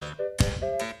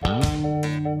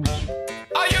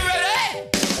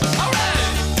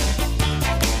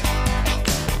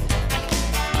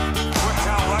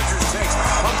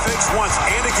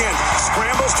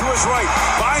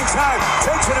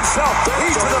himself.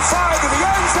 He's to the 5 to the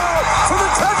end zone for the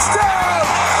touchdown.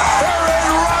 Aaron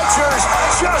Rodgers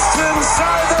just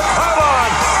inside the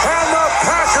pylon, and the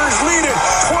Packers lead it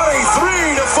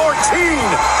 23-14.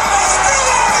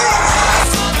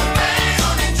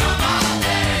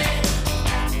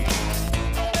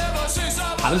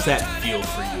 How does that feel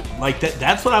for you? Like,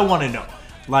 that's what I want to know.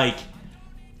 Like,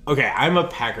 okay, I'm a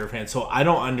Packer fan, so I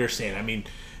don't understand. I mean,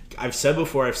 I've said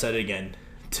before, I've said it again.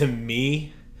 To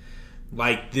me,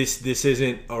 like, this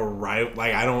isn't a rival.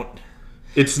 Like, I don't...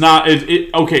 It's not...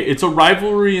 Okay, it's a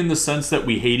rivalry in the sense that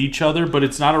we hate each other, but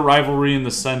it's not a rivalry in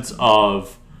the sense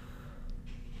of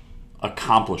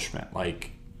accomplishment.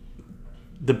 Like,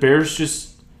 the Bears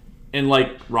just... And,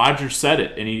 like, Rodgers said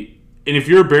it, and if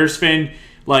you're a Bears fan...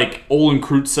 Like, Olin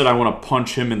Kreutz said, I want to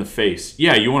punch him in the face.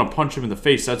 Yeah, you want to punch him in the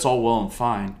face. That's all well and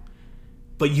fine.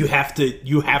 But you have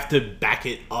to back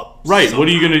it up. Right. Somehow. What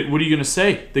are you gonna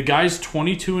say? The guy's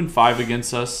 22-5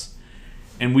 against us,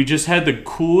 and we just had the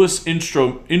coolest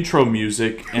intro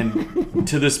music and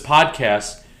to this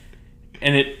podcast,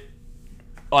 and it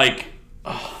I'm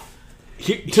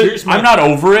not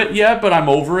over it yet, but I'm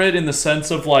over it in the sense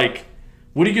of, like,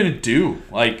 what are you gonna do?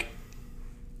 Like,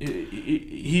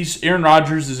 Aaron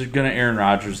Rodgers is going to Aaron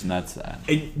Rodgers, and that's that.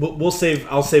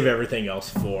 I'll save everything else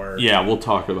for... Yeah, we'll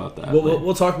talk about that.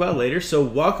 We'll talk about it later. So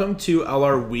welcome to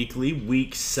LR Weekly,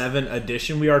 Week 7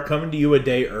 edition. We are coming to you a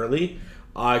day early.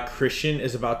 Christian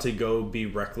is about to go be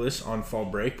reckless on fall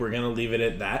break. We're going to leave it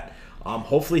at that.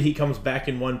 Hopefully he comes back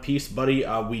in one piece, buddy.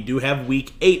 We do have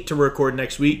Week 8 to record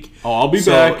next week. Oh, I'll be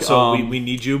back. So we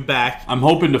need you back. I'm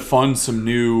hoping to fund some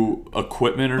new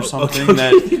equipment or something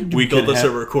that we can build us a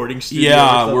recording studio.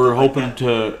 Yeah, we're hoping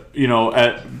to,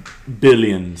 at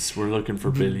billions. We're looking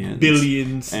for billions.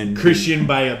 Billions. And Christian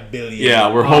by a billion.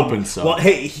 Yeah, we're hoping so. Well,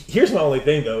 hey, here's my only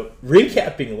thing, though.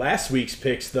 Recapping last week's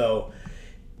picks, though,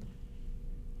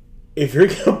 if you're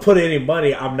going to put any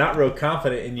money, I'm not real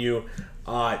confident in you.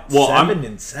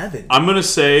 7-7. I'm gonna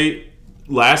say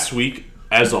last week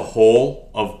as a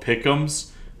whole of pick'ems,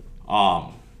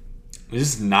 this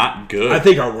is not good. I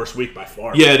think our worst week by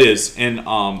far. Yeah, it is, and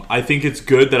I think it's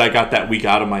good that I got that week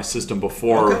out of my system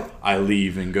before I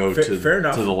leave and go to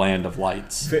the land of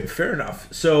lights. Fair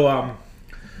enough. So,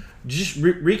 just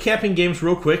recapping games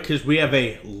real quick because we have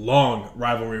a long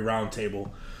rivalry roundtable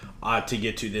to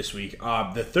get to this week.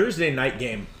 The Thursday night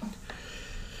game.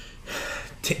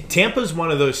 Tampa's one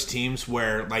of those teams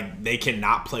where, like, they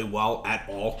cannot play well at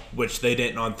all, which they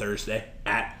didn't on Thursday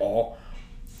at all,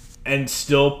 and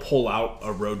still pull out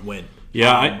a road win.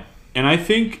 Yeah, I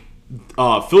think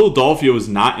Philadelphia was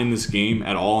not in this game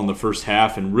at all in the first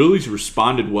half and really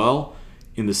responded well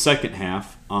in the second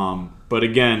half. But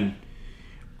again,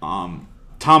 Tom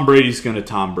Brady's going to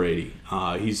Tom Brady.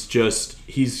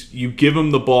 You give him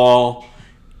the ball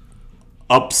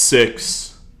up 6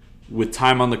 with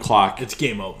time on the clock. It's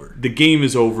game over. The game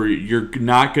is over. You're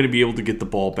not going to be able to get the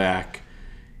ball back.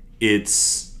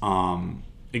 It's,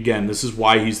 again, this is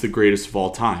why he's the greatest of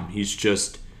all time.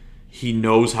 He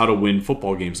knows how to win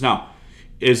football games. Now,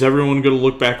 is everyone going to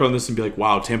look back on this and be like,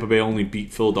 wow, Tampa Bay only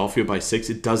beat Philadelphia by 6?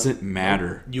 It doesn't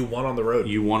matter. You won on the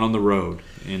road.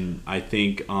 And I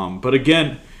think, but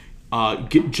again,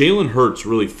 Jalen Hurts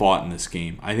really fought in this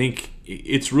game. I think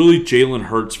it's really Jalen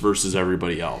Hurts versus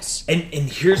everybody else. And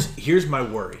here's my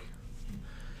worry.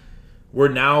 We're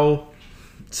now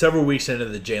several weeks into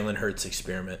the Jalen Hurts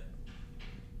experiment.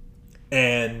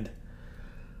 And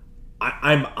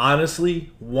I'm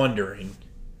honestly wondering,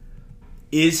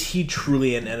 is he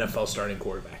truly an NFL starting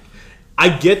quarterback? I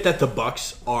get that the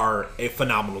Bucs are a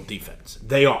phenomenal defense.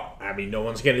 They are. I mean, no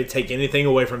one's going to take anything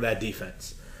away from that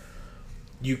defense.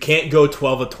 You can't go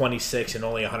 12 of 26 and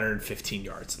only 115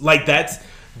 yards. Like,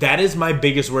 that is my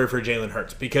biggest worry for Jalen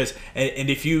Hurts, because and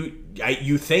if you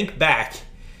think back,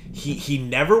 he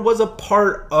never was a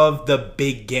part of the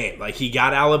big game. Like, he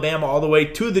got Alabama all the way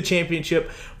to the championship,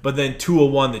 but then Tua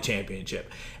won the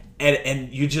championship.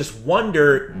 And you just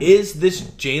wonder, is this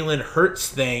Jalen Hurts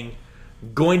thing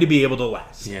going to be able to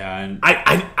last? Yeah, and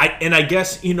I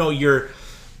guess, you're a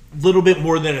little bit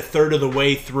more than a third of the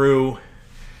way through.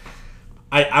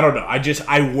 I don't know.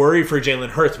 I worry for Jalen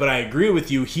Hurts, but I agree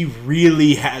with you. He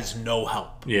really has no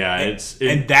help. Yeah,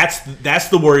 and that's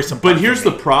the worrisome part. But here's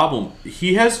the problem: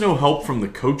 he has no help from the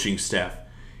coaching staff.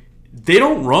 They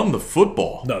don't run the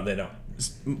football. No, they don't.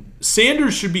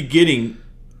 Sanders should be getting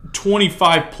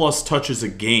 25 plus touches a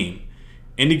game,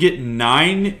 and to get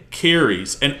 9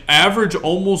 carries and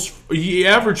he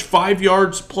averaged 5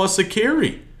 yards plus a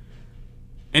carry,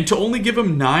 and to only give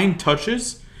him 9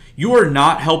 touches. You are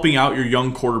not helping out your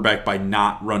young quarterback by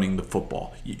not running the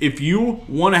football. If you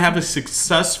want to have a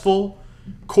successful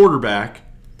quarterback,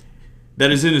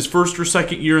 that is in his first or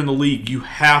second year in the league, you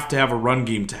have to have a run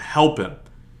game to help him.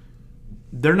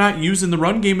 They're not using the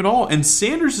run game at all. And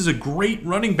Sanders is a great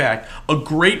running back, a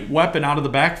great weapon out of the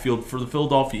backfield for the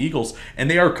Philadelphia Eagles. And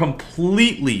they are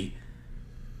completely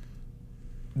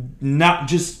not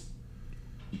just...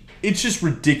 It's just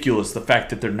ridiculous, the fact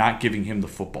that they're not giving him the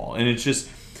football. And it's just...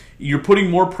 You're putting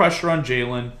more pressure on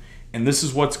Jalen, and this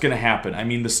is what's going to happen. I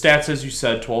mean, the stats, as you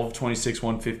said, 12 of 26,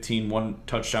 115, 1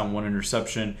 touchdown, 1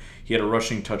 interception. He had a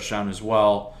rushing touchdown as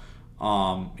well.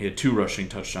 He had 2 rushing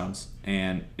touchdowns.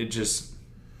 And it just...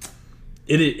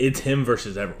 It's him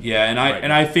versus everyone. Yeah,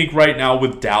 and I think right now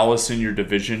with Dallas in your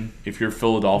division, if you're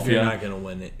Philadelphia, you're not going to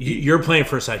win it. You're playing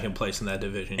for second place in that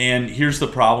division. And here's the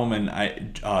problem.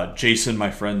 And Jason,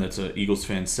 my friend, that's an Eagles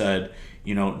fan, said,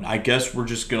 I guess we're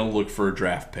just going to look for a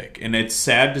draft pick. And it's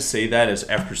sad to say that as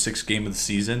after 6 games of the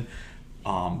season.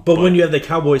 But when you have the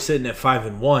Cowboys sitting at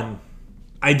 5-1,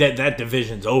 that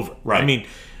division's over. Right. I mean,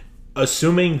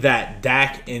 assuming that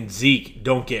Dak and Zeke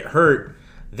don't get hurt,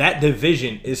 that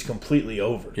division is completely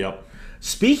over. Yep.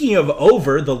 Speaking of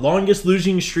over, the longest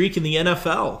losing streak in the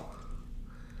NFL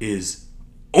is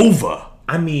over.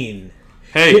 I mean,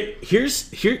 hey, here's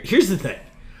the thing.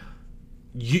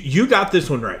 You got this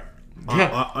one right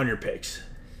on your picks.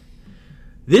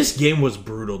 This game was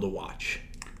brutal to watch.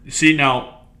 See,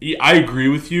 now I agree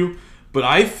with you, but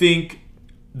I think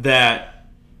that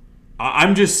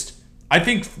I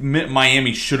think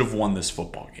Miami should have won this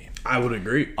football game. I would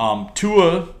agree.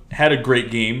 Tua had a great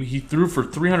game. He threw for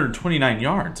 329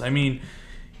 yards. I mean,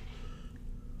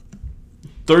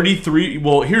 33.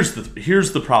 Well, here's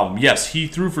the problem. Yes, he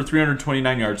threw for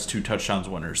 329 yards, 2 touchdowns,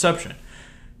 1 interception.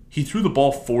 He threw the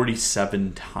ball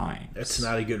 47 times. That's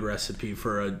not a good recipe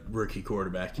for a rookie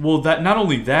quarterback. Well, that not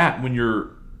only that, when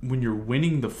you're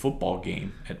winning the football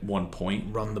game at one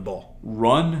point, run the ball.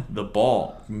 Run the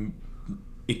ball.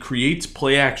 It creates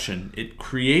play action. It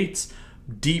creates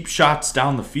deep shots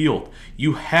down the field.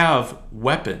 You have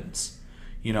weapons.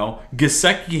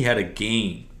 Gesicki had a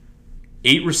game.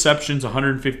 8 receptions,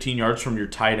 115 yards from your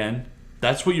tight end.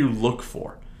 That's what you look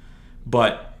for.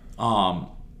 But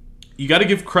you got to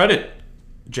give credit.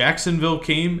 Jacksonville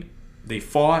came. They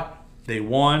fought. They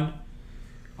won.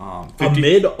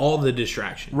 Amid all the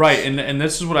distractions. Right, and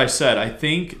this is what I said. I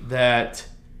think that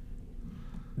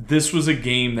this was a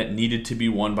game that needed to be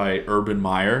won by Urban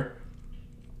Meyer.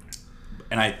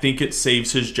 And I think it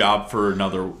saves his job for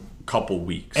another couple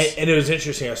weeks. And it was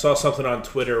interesting. I saw something on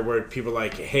Twitter where people were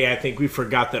like, hey, I think we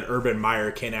forgot that Urban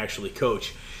Meyer can actually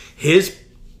coach. His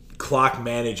clock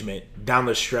management down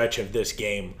the stretch of this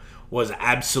game was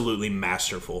absolutely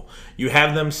masterful. You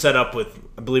have them set up with,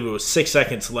 I believe it was 6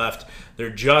 seconds left. They're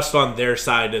just on their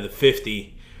side of the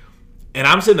 50. And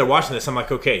I'm sitting there watching this. I'm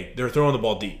like, okay, they're throwing the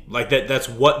ball deep. Like that's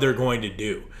what they're going to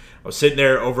do. I was sitting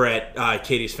there over at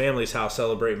Katie's family's house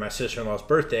celebrating my sister-in-law's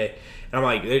birthday, and I'm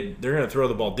like, they're going to throw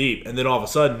the ball deep. And then all of a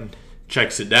sudden,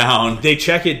 checks it down. They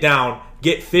check it down,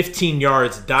 get 15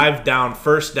 yards, dive down,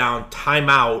 first down,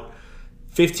 timeout,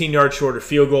 15 yards shorter,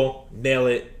 field goal, nail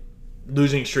it,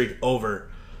 losing streak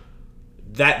over.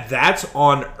 That's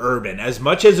on Urban. As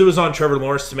much as it was on Trevor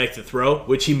Lawrence to make the throw,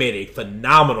 which he made a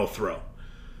phenomenal throw,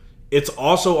 it's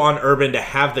also on Urban to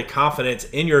have the confidence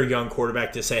in your young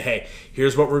quarterback to say, hey,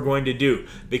 here's what we're going to do.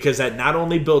 Because that not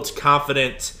only builds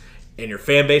confidence in your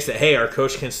fan base that, hey, our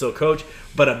coach can still coach,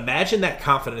 but imagine that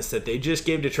confidence that they just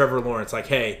gave to Trevor Lawrence. Like,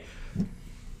 hey,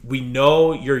 we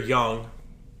know you're young,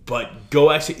 but go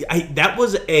execute. That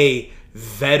was a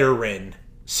veteran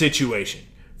situation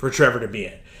for Trevor to be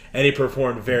in. And he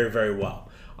performed very, very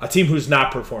well. A team who's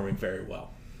not performing very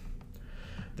well.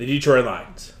 The Detroit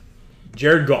Lions.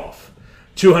 Jared Goff,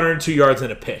 202 yards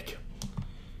and a pick.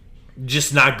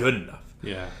 Just not good enough.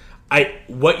 Yeah.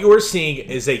 What you're seeing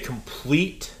is a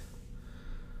complete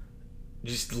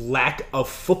just lack of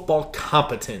football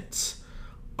competence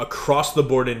across the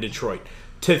board in Detroit.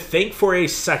 To think for a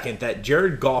second that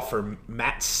Jared Goff or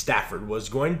Matt Stafford was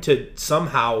going to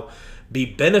somehow be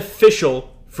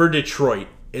beneficial for Detroit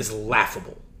is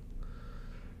laughable.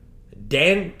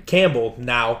 Dan Campbell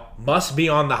now must be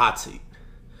on the hot seat.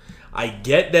 I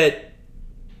get that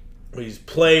he's a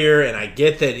player, and I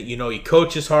get that he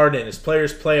coaches hard and his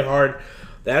players play hard.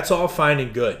 That's all fine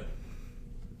and good.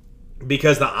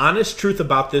 Because the honest truth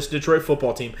about this Detroit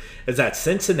football team is that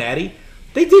Cincinnati,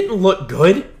 they didn't look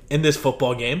good in this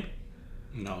football game.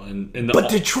 No, but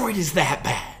Detroit is that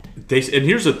bad. And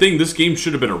here's the thing: this game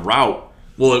should have been a rout.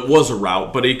 Well, it was a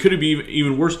rout, but it could have been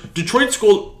even worse. Detroit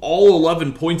scored all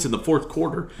 11 points in the fourth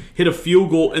quarter, hit a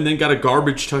field goal, and then got a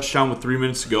garbage touchdown with 3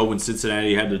 minutes to go when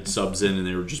Cincinnati had the subs in and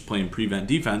they were just playing prevent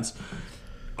defense.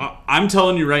 I'm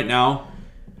telling you right now,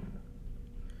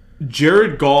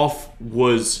 Jared Goff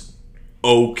was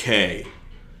okay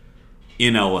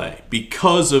in LA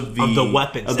because of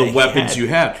the weapons you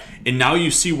had. And now you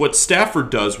see what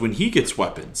Stafford does when he gets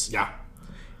weapons. Yeah.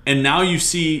 And now you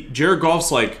see Jared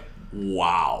Goff's like,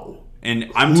 wow. And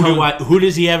who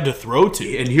does he have to throw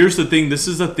to? And here's the thing. This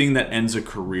is the thing that ends a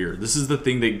career. This is the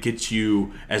thing that gets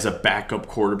you as a backup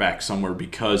quarterback somewhere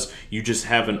because you just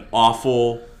have an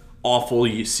awful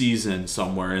season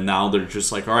somewhere. And now they're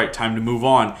just like, all right, time to move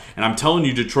on. And I'm telling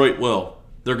you, Detroit will.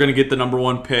 They're going to get the number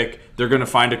 1 pick. They're going to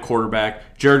find a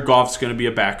quarterback. Jared Goff's going to be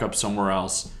a backup somewhere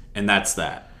else. And that's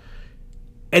that.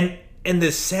 And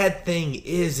the sad thing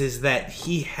is that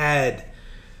he had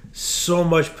so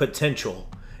much potential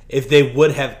if they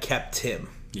would have kept him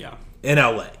in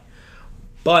LA.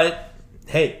 But,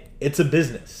 hey, it's a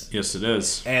business. Yes, it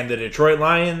is. And the Detroit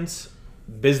Lions,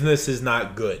 business is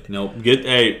not good. Nope.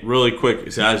 Really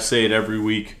quick, I say it every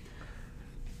week,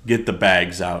 get the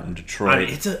bags out in Detroit. I mean,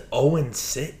 it's an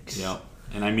 0-6. Yep.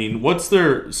 And I mean, what's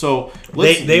their... So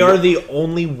they are the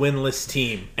only winless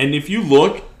team. And if you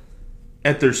look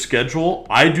at their schedule,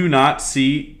 I do not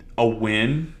see a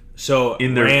win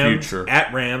in their future.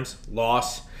 At Rams,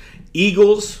 loss.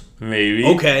 Eagles, maybe.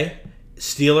 Okay.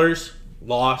 Steelers,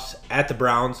 loss. At the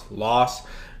Browns, loss.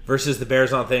 Versus the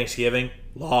Bears on Thanksgiving,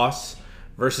 loss.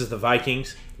 Versus the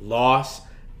Vikings, loss.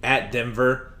 At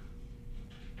Denver.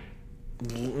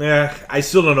 I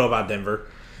still don't know about Denver.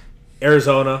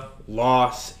 Arizona,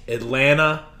 loss.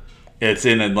 Atlanta. It's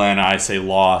in Atlanta. I say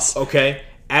loss. Okay.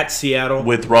 At Seattle.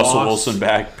 With Russell Wilson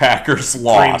back. Packers,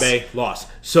 loss. Green Bay, loss.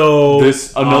 So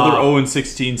another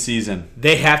 0-16 season.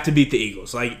 They have to beat the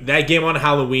Eagles. Like, that game on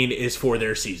Halloween is for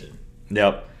their season.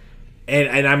 Yep.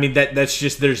 And I mean, that's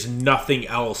just, there's nothing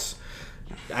else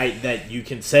that you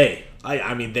can say.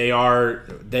 I mean, they are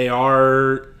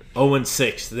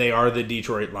 0-6. They are the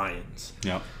Detroit Lions.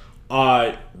 Yep.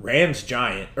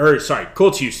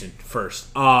 Colts Houston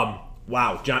first.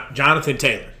 Wow, Jonathan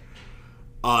Taylor.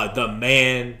 The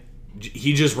man,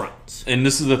 he just runs. And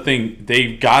this is the thing.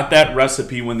 They got that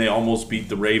recipe when they almost beat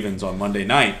the Ravens on Monday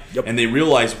night. Yep. And they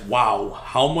realized, wow,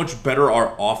 how much better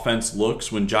our offense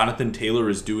looks when Jonathan Taylor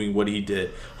is doing what he did.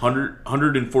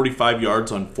 145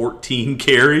 yards on 14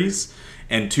 carries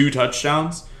and 2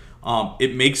 touchdowns.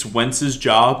 It makes Wentz's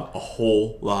job a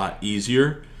whole lot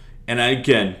easier. And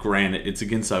again, granted, it's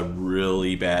against a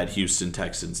really bad Houston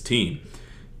Texans team.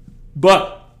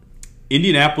 But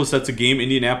Indianapolis, that's a game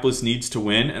Indianapolis needs to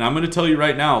win. And I'm going to tell you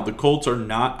right now, the Colts are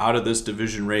not out of this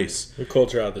division race. The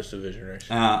Colts are out of this division race.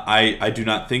 I do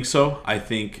not think so. I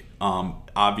think,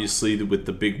 obviously, with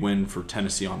the big win for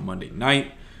Tennessee on Monday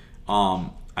night,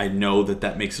 I know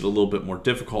that makes it a little bit more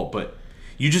difficult. But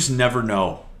you just never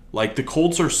know. Like, the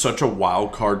Colts are such a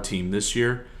wild card team this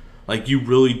year. Like, you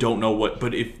really don't know what.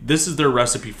 But if this is their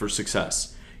recipe for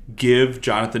success, give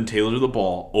Jonathan Taylor the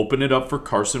ball, open it up for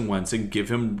Carson Wentz, and give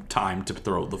him time to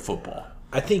throw the football.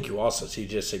 I think you also see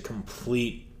just a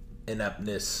complete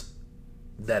ineptness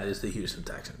that is the Houston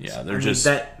Texans. Yeah,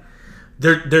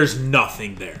 there's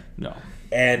nothing there. No.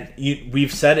 And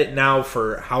we've said it now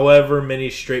for however many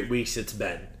straight weeks it's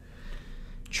been.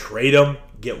 Trade them,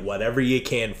 get whatever you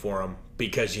can for them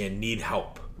because you need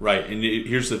help. Right, and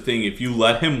here's the thing. If you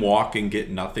let him walk and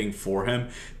get nothing for him,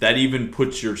 that even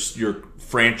puts your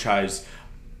franchise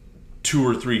 2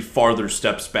 or 3 farther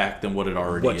steps back than what it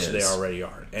already is. Which they already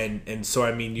are. And so,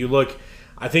 I mean, you look,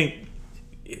 I think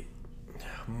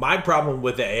my problem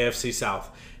with the AFC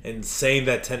South and saying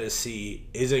that Tennessee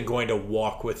isn't going to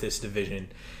walk with this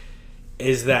division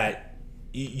is that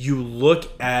you look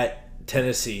at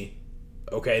Tennessee,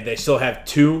 okay, they still have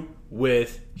 2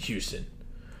 with Houston.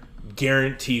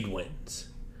 Guaranteed wins.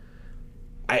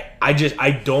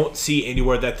 I don't see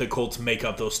anywhere that the Colts make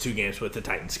up those 2 games with the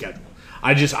Titans schedule.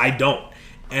 I don't.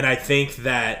 And I think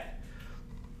that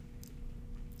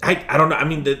I don't know. I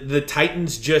mean, the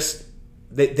Titans just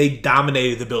they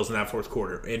dominated the Bills in that fourth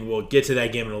quarter, and we'll get to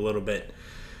that game in a little bit.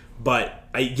 But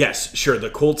yes, sure, the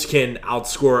Colts can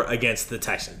outscore against the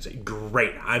Texans.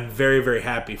 Great. I'm very, very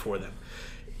happy for them.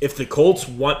 If the Colts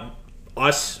want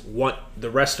the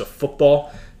rest of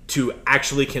football to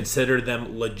actually consider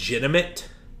them legitimate,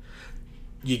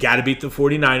 you got to beat the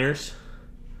 49ers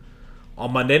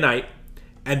on Monday night,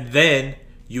 and then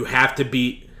you have to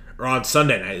beat, or on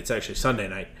Sunday night, it's actually Sunday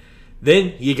night,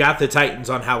 then you got the Titans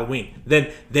on Halloween.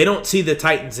 Then they don't see the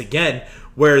Titans again,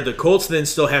 where the Colts then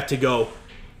still have to go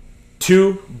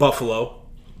to Buffalo,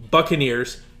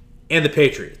 Buccaneers, and the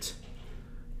Patriots,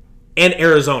 and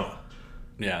Arizona.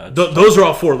 Yeah, those are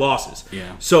all 4 losses.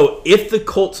 Yeah. So if the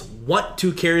Colts want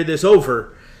to carry this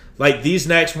over, like these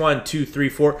next 1, 2, 3,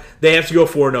 4, they have to go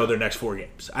 4-0 their next 4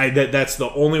 games. That's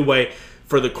the only way.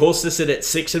 for the Colts to sit at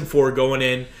 6-4 going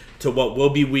in to what will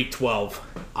be Week 12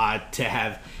 to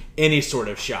have any sort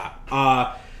of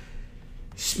shot.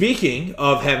 Speaking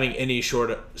of having any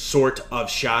sort of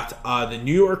shot, the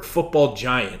New York Football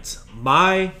Giants,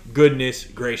 my goodness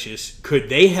gracious, could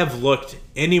they have looked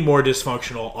any more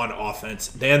dysfunctional on offense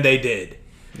than they did?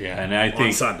 Yeah, and I think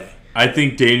on Sunday. I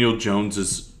think Daniel Jones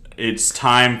is. It's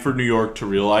time for New York to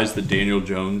realize that Daniel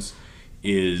Jones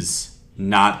is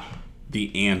not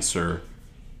the answer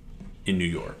in New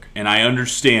York, and I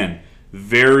understand.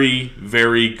 Very,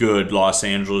 very good Los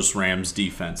Angeles Rams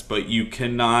defense, but you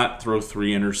cannot throw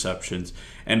 3 interceptions.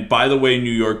 And by the way,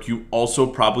 New York, you also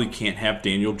probably can't have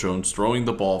Daniel Jones throwing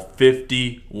the ball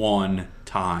 51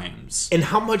 times. And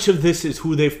how much of this is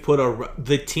who they've put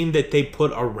the team that they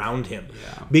put around him?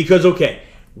 Yeah. Because, okay,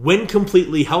 when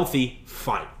completely healthy,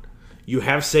 fine. You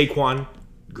have Saquon,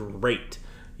 great.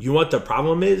 You know what the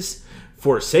problem is?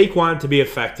 For Saquon to be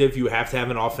effective, you have to have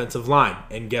an offensive line.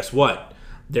 And guess what?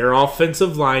 Their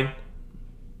offensive line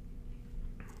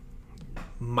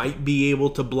might be able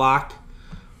to block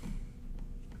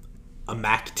a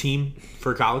MAC team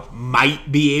for college. Might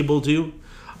be able to.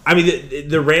 I mean,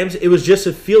 the Rams, it was just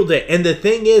a field day. And the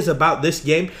thing is about this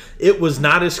game, it was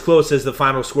not as close as the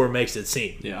final score makes it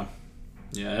seem. Yeah.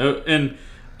 Yeah. And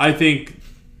I think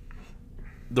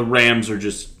the Rams are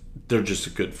they're just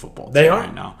a good football team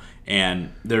right now.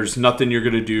 And there's nothing you're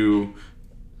going to do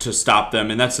to stop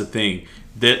them. And that's the thing.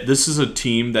 This is a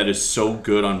team that is so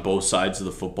good on both sides of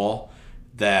the football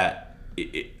that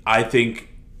I think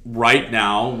right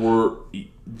now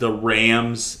the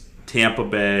Rams, Tampa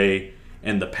Bay,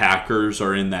 and the Packers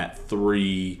are in that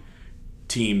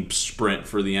 3-team sprint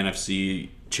for the NFC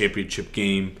Championship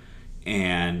game,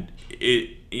 and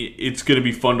it's going to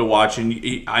be fun to watch.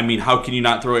 And I mean, how can you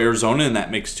not throw Arizona in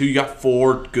that mix too? You got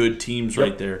 4 good teams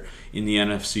right there in the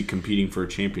NFC competing for a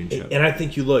championship. And I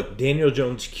think you look, Daniel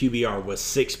Jones' QBR was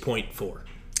 6.4.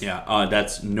 Yeah,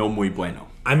 that's no muy bueno.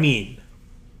 I mean,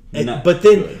 Not but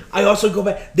then good. I also go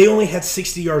back, they only had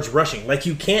 60 yards rushing. Like,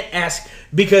 you can't ask,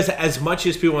 because as much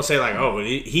as people say, like, oh,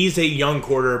 he's a young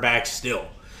quarterback still.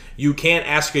 You can't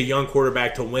ask a young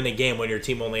quarterback to win a game when your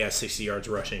team only has 60 yards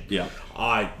rushing. Yeah.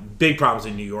 Big problems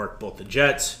in New York, both the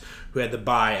Jets, who had the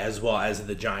bye, as well as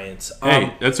the Giants.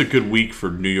 Hey, that's a good week for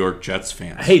New York Jets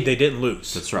fans. Hey, they didn't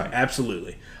lose. That's right.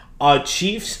 Absolutely.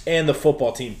 Chiefs and the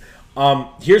football team.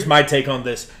 Here's my take on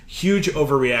this. Huge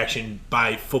overreaction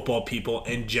by football people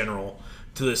in general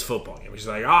to this football game. Which is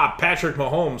like, Patrick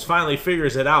Mahomes finally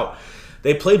figures it out.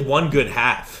 They played one good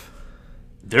half.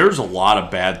 There's a lot of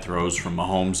bad throws from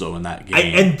Mahomes, though, in that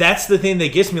game. And that's the thing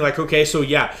that gets me. Like, okay, so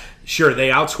yeah, sure, they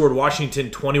outscored Washington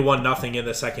 21-0 in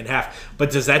the second half. But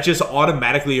does that just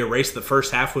automatically erase the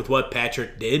first half with what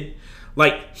Patrick did?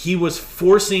 Like, he was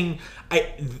forcing...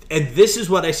 and this is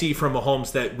what I see from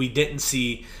Mahomes that we didn't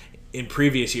see in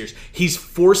previous years. He's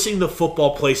forcing the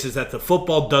football places that the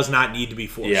football does not need to be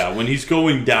forced. Yeah, when he's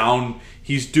going down,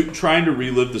 he's trying to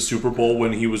relive the Super Bowl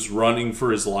when he was running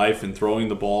for his life and throwing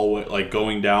the ball, like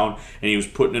going down, and he was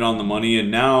putting it on the money. And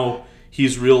now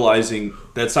he's realizing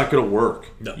that's not going to work.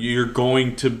 No. You're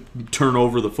going to turn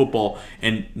over the football.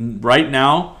 And right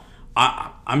now,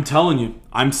 I'm telling you,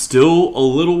 I'm still a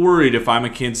little worried if I'm a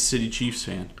Kansas City Chiefs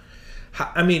fan.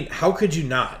 I mean, how could you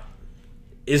not?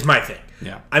 Is my thing.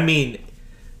 Yeah. I mean,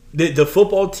 the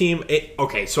football team...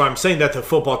 okay, so I'm saying that the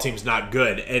football team's not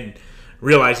good and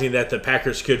realizing that the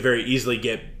Packers could very easily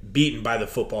get beaten by the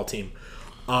football team.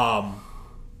 I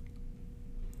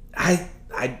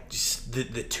just...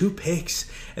 The 2 picks.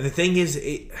 And the thing is...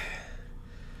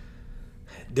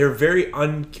 they're very...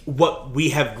 what we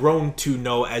have grown to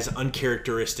know as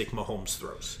uncharacteristic Mahomes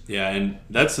throws. Yeah, and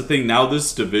that's the thing. Now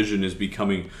this division is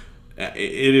becoming...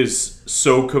 It is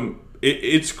so...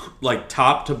 It's like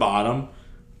top to bottom,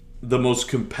 the most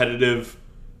competitive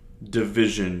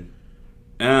division.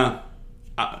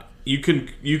 You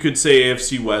could say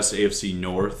AFC West, AFC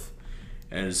North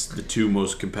as the 2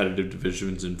 most competitive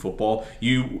divisions in football.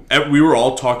 We were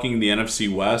all talking the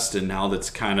NFC West, and now that's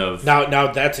kind of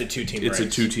now that's a 2-team race.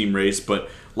 It's a 2-team race,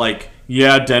 but like,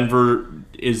 yeah, Denver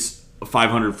is a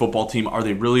 500 football team. Are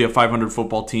they really a 500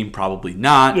 football team? Probably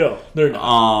not. No, they're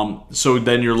not. So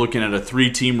then you're looking at a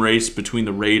 3-team race between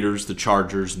the Raiders, the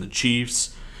Chargers, and the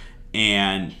Chiefs.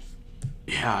 And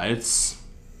yeah, it's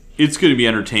going to be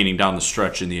entertaining down the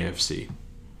stretch in the AFC.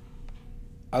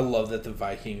 I love that the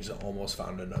Vikings almost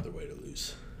found another way to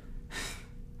lose.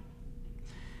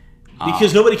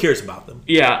 Because nobody cares about them.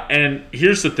 Yeah, and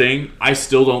here's the thing. I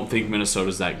still don't think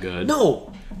Minnesota's that good.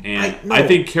 No. And I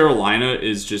think Carolina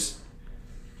is just...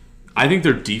 I think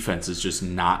their defense is just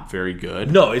not very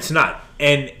good. No, it's not.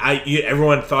 And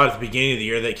everyone thought at the beginning of the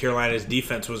year that Carolina's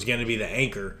defense was going to be the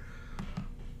anchor.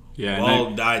 Yeah,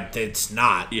 well, it's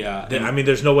not. Yeah. I mean,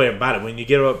 there's no way about it. When you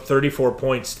give up 34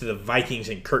 points to the Vikings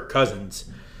and Kirk Cousins.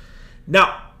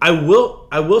 Now, I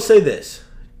will say this.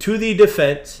 To the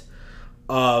defense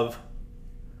of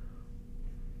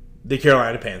the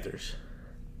Carolina Panthers,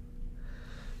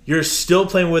 you're still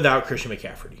playing without Christian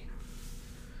McCaffrey.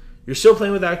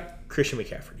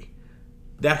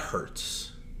 That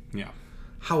hurts. Yeah.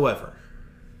 However,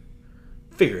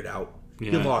 figure it out.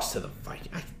 Yeah. You lost to the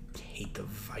Vikings. I hate the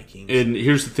Vikings. And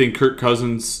here's the thing. Kirk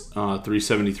Cousins,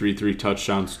 373, 3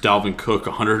 touchdowns. Dalvin Cook,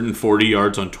 140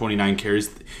 yards on 29 carries.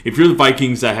 If you're the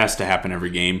Vikings, that has to happen every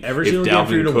game. If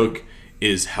Dalvin Cook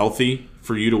is healthy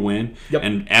for you to win. Yep.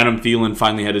 And Adam Thielen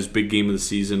finally had his big game of the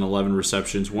season, 11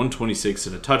 receptions, 126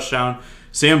 and a touchdown.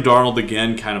 Sam Darnold,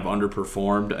 again, kind of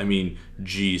underperformed. I mean,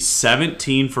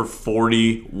 17 for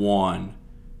 41.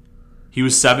 He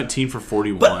was 17 for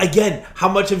 41. But again, how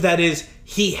much of that is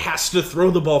he has to throw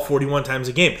the ball 41 times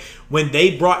a game? When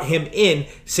they brought him in,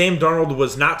 Sam Darnold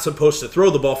was not supposed to throw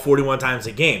the ball 41 times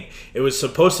a game. It was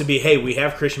supposed to be, hey, we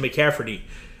have Christian McCaffrey.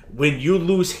 When you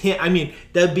lose him, I mean,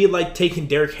 that'd be like taking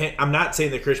Derrick Henry. I'm not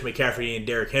saying that Christian McCaffrey and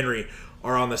Derrick Henry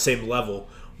are on the same level,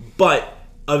 but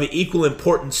of equal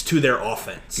importance to their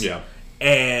offense. Yeah.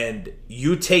 And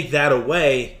you take that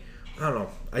away, I don't know.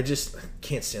 I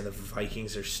can't stand the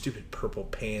Vikings. Their stupid purple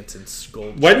pants and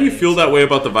skull. Why do you feel that way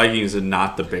about the Vikings and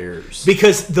not the Bears?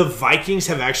 Because the Vikings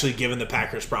have actually given the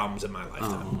Packers problems in my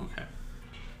lifetime. Oh, okay.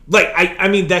 Like, I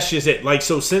mean, that's just it. Like,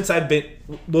 so since I've been...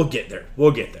 We'll get there.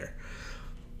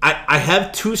 I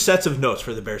have 2 sets of notes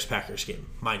for the Bears-Packers game,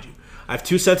 mind you. I have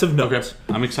 2 sets of notes. Okay.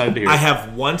 I'm excited to hear it. I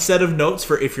have 1 set of notes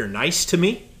for if you're nice to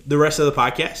me the rest of the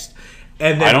podcast.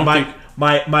 And then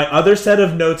my other set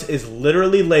of notes is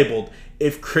literally labeled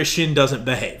if Christian doesn't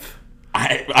behave.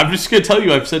 I'm just going to tell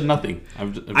you I've said nothing.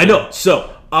 I know.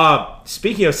 So,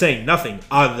 speaking of saying nothing,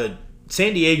 the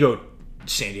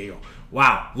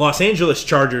Los Angeles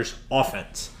Chargers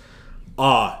offense.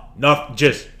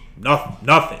 Nothing.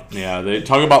 Yeah, they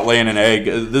talk about laying an egg.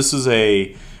 This is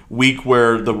a week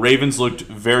where the Ravens looked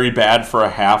very bad for a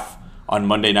half on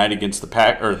Monday night against the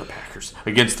Packers,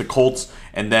 against the Colts,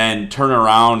 and then turn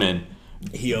around and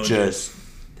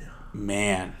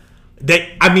man.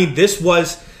 This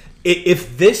was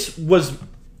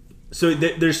so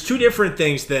there's 2 different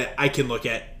things that I can look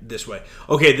at this way.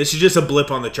 Okay, this is just a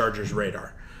blip on the Chargers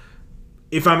radar.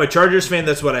 If I'm a Chargers fan,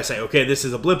 that's what I say. Okay, this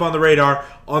is a blip on the radar,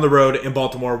 on the road, in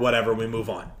Baltimore, whatever, we move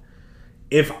on.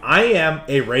 If I am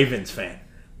a Ravens fan,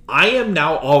 I am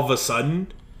now all of a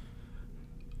sudden...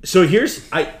 So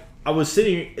I was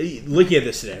sitting, looking at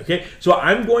this today, okay? So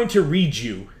I'm going to read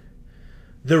you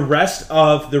the rest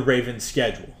of the Ravens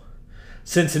schedule.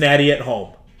 Cincinnati at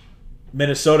home.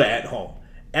 Minnesota at home.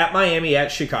 At Miami,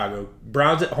 at Chicago.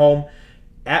 Browns at home.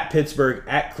 At Pittsburgh,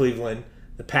 at Cleveland.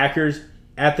 The Packers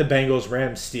at the Bengals,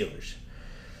 Rams, Steelers.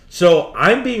 So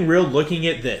I'm being real looking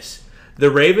at this. The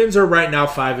Ravens are right now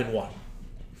 5-1.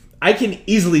 I can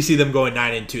easily see them going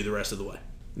 9-2 the rest of the way.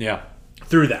 Yeah.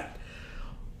 Through that.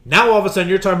 Now all of a sudden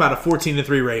you're talking about a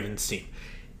 14-3 Ravens team.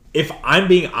 If I'm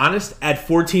being honest, at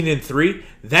 14-3,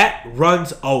 that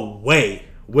runs away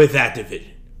with that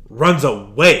division. Runs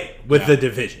away with the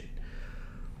division.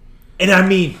 And I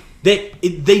mean, they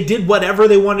did whatever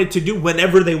they wanted to do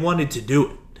whenever they wanted to do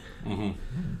it. Mm-hmm.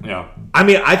 Yeah. I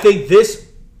mean, I think this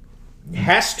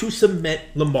has to cement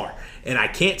Lamar. And I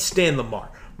can't stand Lamar.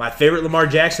 My favorite Lamar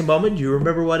Jackson moment, do you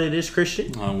remember what it is,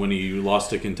 Christian? When he lost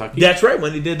to Kentucky? That's right,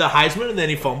 when he did the Heisman and then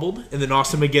he fumbled. And then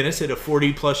Austin McGinnis hit a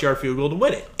 40-plus yard field goal to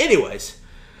win it. Anyways,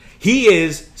 he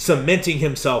is cementing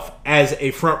himself as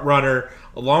a front runner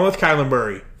along with Kyler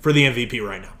Murray for the MVP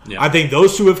right now. Yeah. I think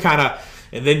those 2 have kind of...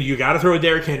 And then you got to throw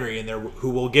Derrick Henry in there, who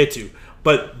we'll get to.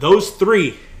 But those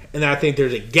 3... And I think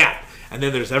there's a gap. And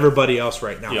then there's everybody else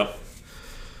right now. Yep.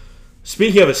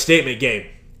 Speaking of a statement game,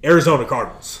 Arizona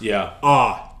Cardinals. Yeah.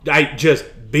 I just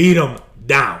beat them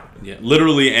down. Yeah,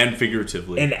 literally and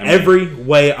figuratively. In every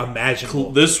way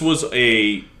imaginable. This wasn't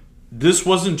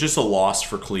just a loss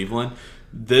for Cleveland.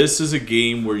 This is a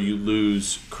game where you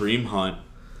lose Kareem Hunt.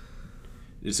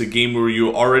 It's a game where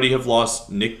you already have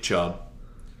lost Nick Chubb.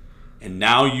 And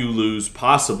now you lose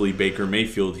possibly Baker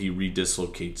Mayfield. He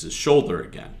redislocates his shoulder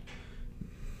again.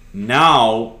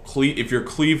 Now, if you're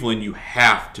Cleveland, you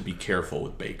have to be careful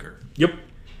with Baker. Yep.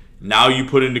 Now you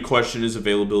put into question his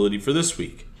availability for this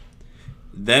week.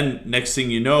 Then, next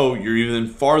thing you know, you're even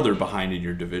farther behind in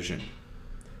your division.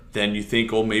 then you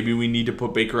think, oh, maybe we need to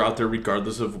put Baker out there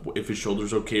regardless of if his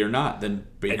shoulder's okay or not. Then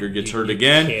Baker gets hurt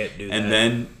again, and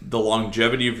then the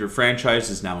longevity of your franchise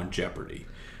is now in jeopardy.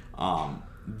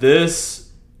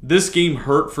 This game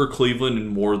hurt for Cleveland in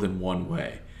more than one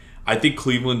way. I think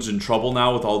Cleveland's in trouble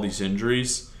now with all these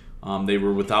injuries. They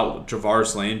were without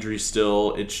Jarvis Landry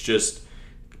still. It's just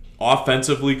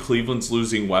offensively, Cleveland's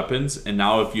losing weapons, and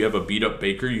now if you have a beat-up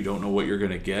Baker, you don't know what you're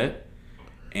going to get.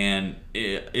 And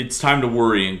it's time to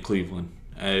worry in Cleveland.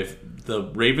 If the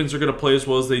Ravens are going to play as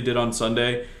well as they did on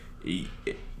Sunday,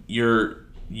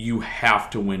 you have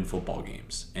to win football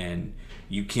games, and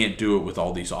you can't do it with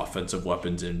all these offensive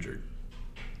weapons injured.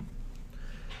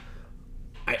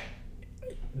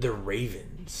 The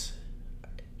Ravens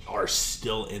are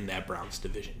still in that Browns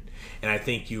division. And I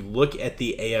think you look at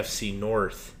the AFC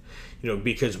North,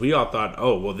 because we all thought,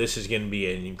 oh, well, this is going to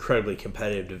be an incredibly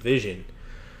competitive division.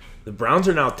 The Browns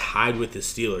are now tied with the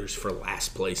Steelers for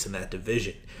last place in that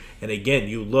division. And again,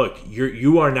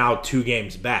 you are now 2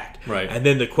 games back. Right. And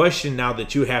then the question now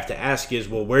that you have to ask is,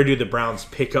 well, where do the Browns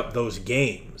pick up those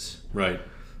games? Right.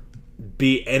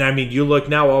 You look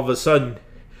now, all of a sudden,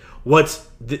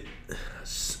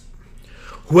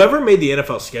 whoever made the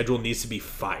NFL schedule needs to be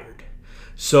fired.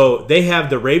 So they have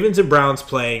the Ravens and Browns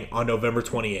playing on November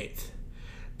 28th.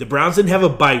 The Browns didn't have a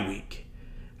bye week.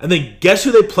 And then guess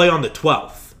who they play on the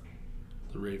 12th?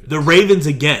 The Ravens. The Ravens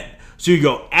again. So you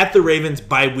go at the Ravens,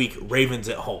 bye week, Ravens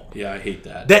at home. Yeah, I hate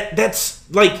that. That's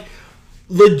like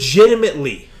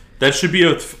legitimately. That should be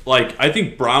I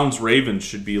think Browns-Ravens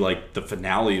should be like the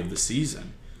finale of the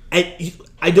season.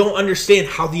 I don't understand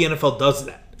how the NFL does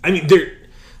that. I mean,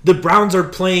 the Browns are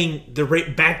playing the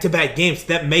back-to-back games.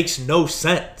 That makes no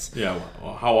sense. Yeah,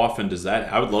 well, how often does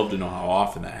that? I would love to know how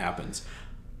often that happens.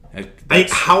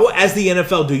 How, as the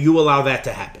NFL, do you allow that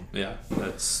to happen? Yeah,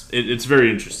 it's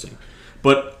very interesting.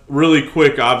 But really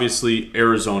quick, obviously,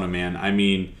 Arizona, man. I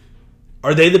mean,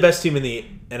 are they the best team in the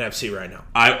NFC right now?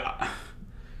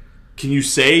 Can you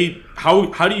say how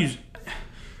do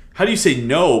you say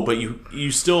no? But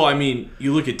you still, I mean,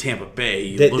 you look at Tampa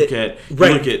Bay.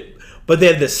 But they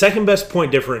have the second best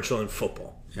point differential in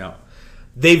football. Yeah.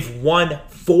 They've won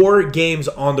 4 games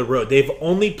on the road. They've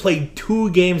only played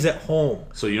 2 games at home.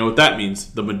 So you know what that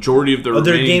means. The majority of their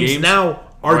games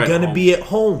now are going to be at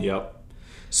home. Yep.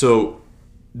 So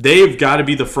they've got to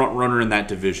be the front runner in that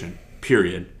division,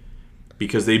 period.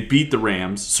 Because they beat the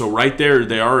Rams. So right there,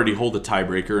 they already hold a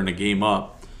tiebreaker and a game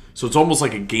up. So it's almost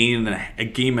like a game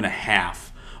and a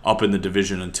half up in the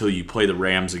division until you play the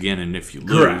Rams again. And if you lose...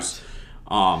 Correct.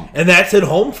 And that's at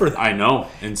home for them. I know.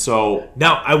 And so...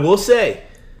 Now, I will say,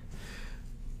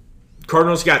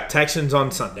 Cardinals got Texans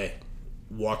on Sunday.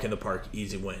 Walk in the park,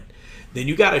 easy win. Then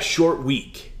you got a short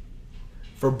week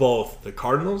for both the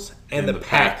Cardinals and the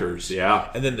Packers. Yeah.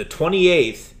 And then the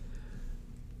 28th,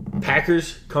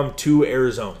 Packers come to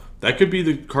Arizona. That could be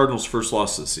the Cardinals' first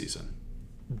loss this season.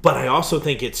 But I also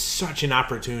think it's such an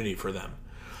opportunity for them.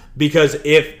 Because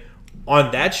if...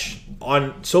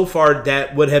 so far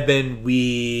that would have been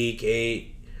week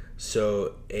 8,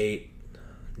 so 8,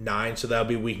 9, so that'll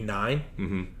be week 9.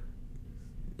 Mm-hmm.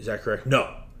 Is that correct?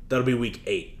 No, that'll be week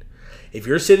 8. If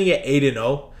you're sitting at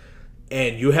 8-0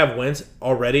 and you have wins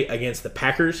already against the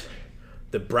Packers,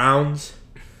 the Browns,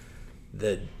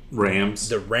 the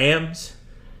Rams,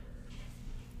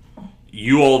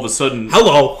 you all of a sudden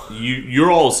you're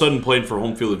all of a sudden playing for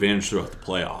home field advantage throughout the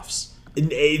playoffs.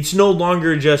 It's no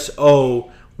longer just,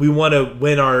 we want to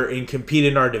win and compete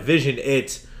in our division.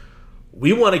 It's,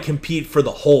 we want to compete for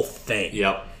the whole thing.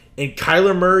 Yep. And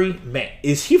Kyler Murray, man,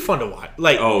 is he fun to watch?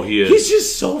 He is. He's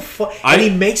just so fun. And he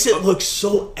makes it look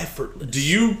so effortless. Do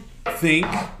you think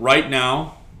right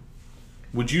now,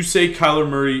 would you say Kyler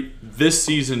Murray this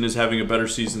season is having a better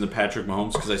season than Patrick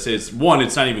Mahomes? Because I say it's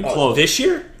not even close. This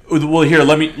year? Well, here,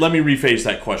 let me rephrase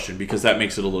that question because that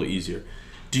makes it a little easier.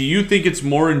 Do you think it's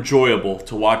more enjoyable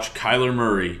to watch Kyler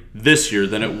Murray this year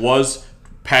than it was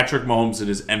Patrick Mahomes in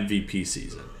his MVP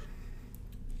season?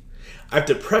 I have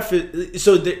to preface...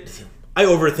 I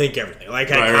overthink everything.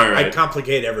 I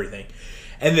complicate everything.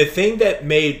 And the thing that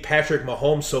made Patrick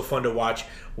Mahomes so fun to watch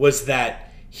was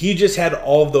that he just had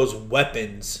all of those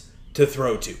weapons to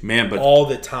throw to. Man, but all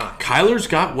the time. Kyler's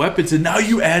got weapons, and now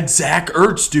you add Zach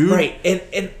Ertz, dude. Right,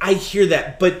 and I hear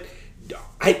that, but...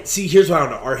 here's what I don't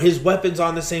know. Are his weapons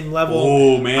on the same level?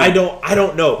 Oh, man. I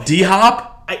don't know.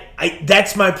 D-Hop?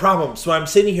 That's my problem. So I'm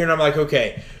sitting here and I'm like,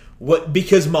 okay,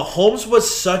 because Mahomes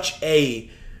was such a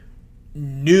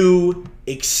new,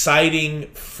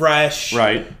 exciting, fresh.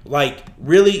 Right.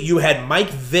 Really, you had Mike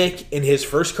Vick in his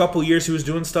first couple years who was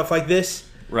doing stuff like this.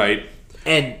 Right.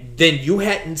 And then you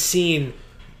hadn't seen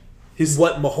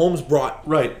what Mahomes brought.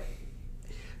 Right.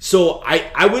 So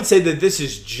I would say that this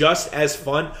is just as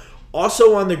fun.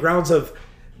 Also on the grounds of,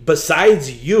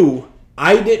 besides you,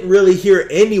 I didn't really hear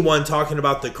anyone talking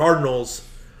about the Cardinals.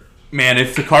 Man,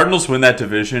 if the Cardinals win that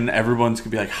division, everyone's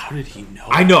going to be like, how did he know?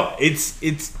 I know.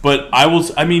 It's. But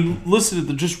listen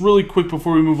to just really quick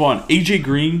before we move on. AJ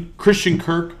Green, Christian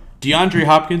Kirk, DeAndre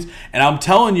Hopkins, and I'm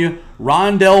telling you,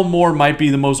 Rondell Moore might be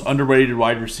the most underrated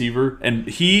wide receiver, and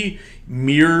he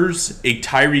mirrors a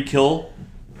Tyreek Hill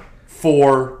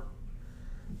for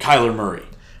Kyler Murray.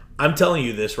 I'm telling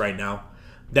you this right now.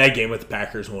 That game with the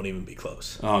Packers won't even be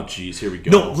close. Oh, geez, here we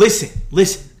go. No, listen.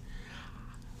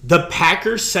 The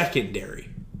Packers secondary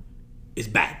is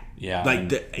bad. Yeah. Like,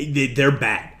 they're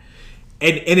bad.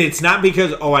 And it's not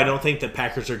because, I don't think the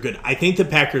Packers are good. I think the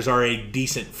Packers are a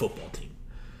decent football team.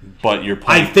 But you're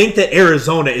playing. I think that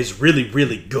Arizona is really,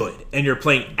 really good. And you're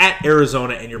playing at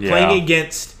Arizona, and you're playing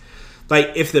against,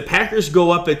 like, if the Packers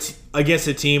go up against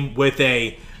a team with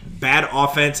a bad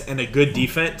offense and a good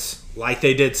defense, like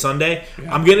they did Sunday,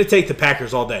 I'm going to take the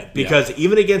Packers all day. Because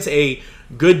even against a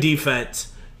good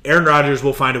defense, Aaron Rodgers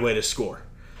will find a way to score.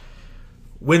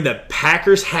 When the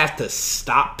Packers have to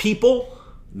stop people,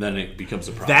 then it becomes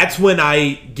a problem. That's when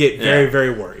I get very,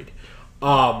 very worried.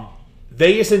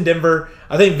 Vegas and Denver,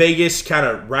 I think Vegas kind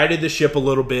of righted the ship a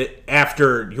little bit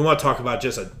after, you want to talk about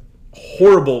just a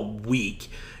horrible week.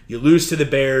 You lose to the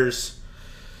Bears.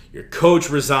 Your coach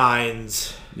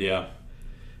resigns. Yeah.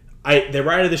 They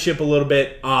righted the ship a little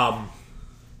bit.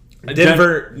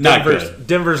 Denver's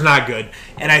not good.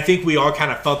 And I think we all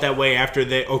kind of felt that way after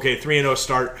they 3-0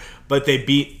 start, but they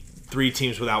beat 3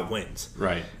 teams without wins.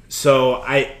 Right. So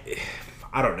I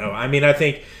don't know. I mean, I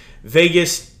think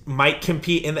Vegas might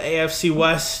compete in the AFC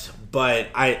West, but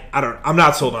I'm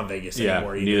not sold on Vegas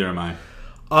anymore either. Neither am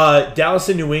I. Dallas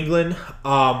and New England,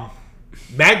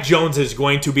 Mac Jones is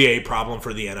going to be a problem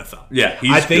for the NFL. Yeah,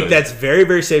 I think that's very,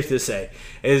 very safe to say,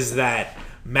 is that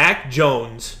Mac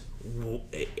Jones,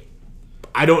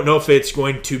 I don't know if it's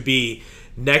going to be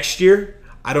next year.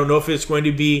 I don't know if it's going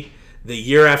to be the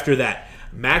year after that.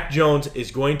 Mac Jones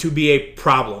is going to be a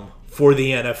problem for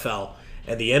the NFL.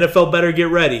 And the NFL better get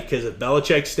ready, because if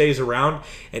Belichick stays around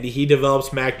and he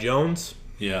develops Mac Jones,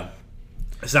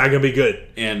 it's not going to be good.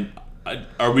 And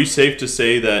are we safe to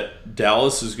say that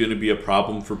Dallas is going to be a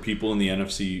problem for people in the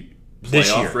NFC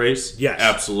playoff race? Yes.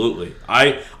 Absolutely.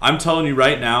 I'm telling you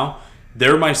right now,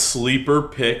 they're my sleeper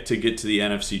pick to get to the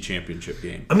NFC Championship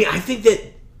game. I mean, I think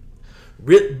that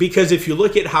because if you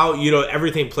look at how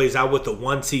everything plays out with the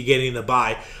 1 seed getting the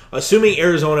bye, assuming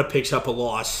Arizona picks up a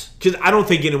loss, because I don't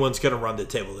think anyone's going to run the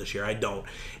table this year. I don't.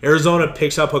 Arizona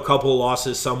picks up a couple of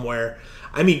losses somewhere.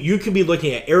 I mean, you could be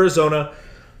looking at Arizona,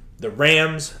 the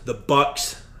Rams, the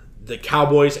Bucks, the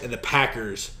Cowboys, and the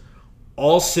Packers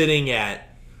all sitting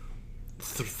at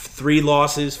 3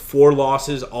 losses, 4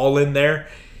 losses, all in there.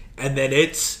 And then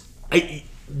you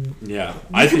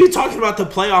could be talking about the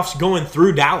playoffs going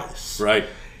through Dallas. Right.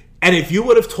 And if you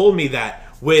would have told me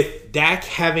that with Dak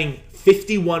having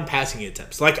 51 passing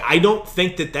attempts, like, I don't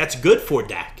think that that's good for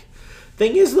Dak.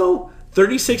 Thing is, though,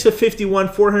 36 of 51,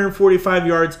 445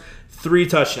 yards, 3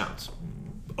 touchdowns.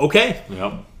 Okay.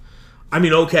 Yep. I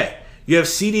mean, okay. You have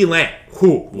CeeDee Lamb.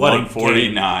 What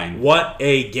 149. What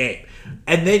a game.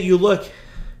 And then you look,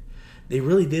 they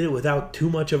really did it without too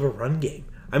much of a run game.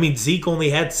 I mean, Zeke only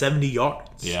had 70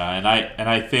 yards. Yeah, and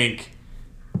I think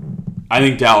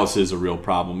Dallas is a real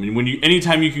problem. I mean,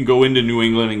 anytime you can go into New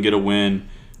England and get a win,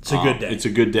 it's a good day. It's a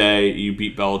good day. You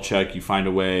beat Belichick, you find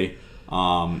a way.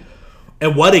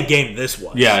 And what a game this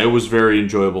was. Yeah, it was very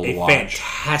enjoyable to watch.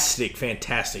 Fantastic,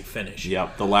 fantastic finish.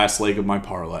 Yep, the last leg of my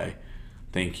parlay.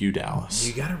 Thank you, Dallas.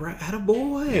 You got it right.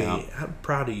 Attaboy. Yeah. I'm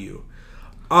proud of you.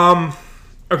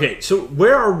 Okay, so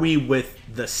where are we with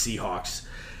the Seahawks?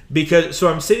 Because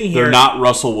I'm sitting here. They're not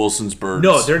Russell Wilson's birds.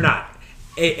 No, they're not.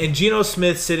 And Geno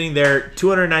Smith sitting there,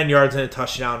 209 yards and a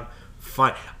touchdown.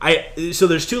 Fine. So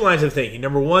there's 2 lines of thinking.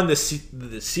 Number 1, the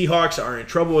Seahawks are in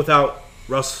trouble without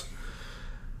Russ.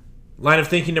 Line of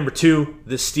thinking number 2,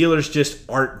 the Steelers just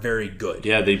aren't very good.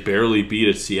 Yeah, they barely beat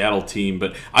a Seattle team,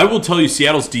 but I will tell you,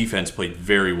 Seattle's defense played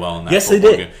very well in that Yes, they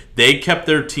football did. game. They kept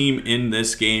their team in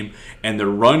this game, and the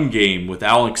run game with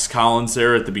Alex Collins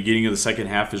there at the beginning of the second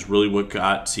half is really what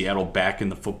got Seattle back in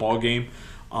the football game.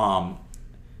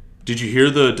 Did you hear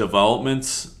the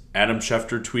developments? Adam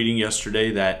Schefter tweeting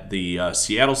yesterday that the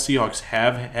Seattle Seahawks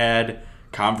have had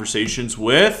conversations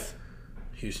with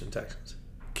Houston Texans.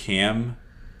 Cam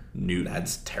Newton.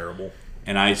 That's terrible.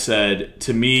 And I said,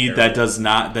 to me, that's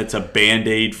a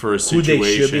Band-Aid for a situation. Who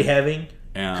they should be having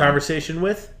conversation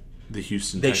with? The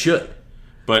Houston They Texans. should.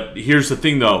 But here's the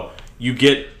thing, though. You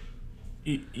get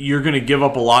you're going to give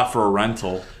up a lot for a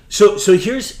rental. So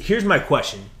here's my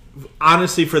question.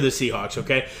 Honestly, for the Seahawks,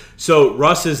 okay? So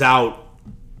Russ is out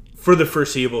for the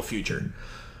foreseeable future.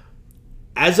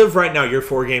 As of right now, you're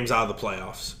 4 games out of the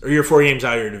playoffs, or you're 4 games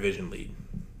out of your division lead.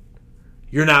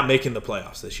 You're not making the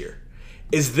playoffs this year.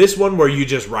 Is this one where you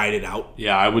just ride it out?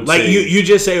 Yeah, I would like say. You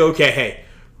just say, okay, hey,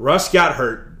 Russ got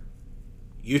hurt.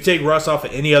 You take Russ off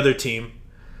of any other team,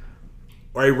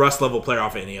 or a Russ level player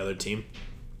off of any other team.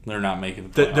 They're not making the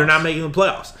playoffs. They're not making the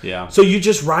playoffs. Yeah. So you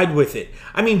just ride with it.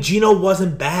 I mean, Geno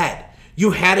wasn't bad.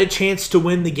 You had a chance to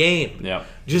win the game. Yeah.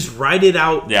 Just ride it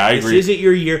out. Yeah, I agree. This isn't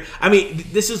your year. I mean,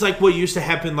 this is like what used to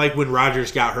happen like when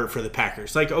Rodgers got hurt for the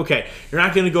Packers. Like, okay, you're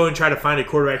not going to go and try to find a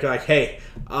quarterback. You're like, hey,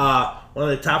 one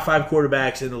of the top 5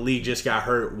 quarterbacks in the league just got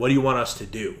hurt. What do you want us to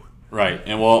do? Right.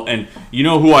 And you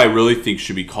know who I really think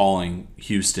should be calling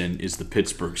Houston is the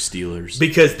Pittsburgh Steelers.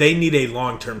 Because they need a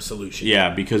long-term solution. Yeah,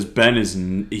 because Ben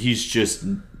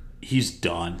he's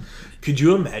done. Could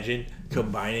you imagine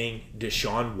combining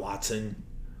Deshaun Watson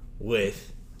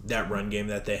with that run game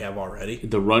that they have already?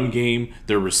 The run game,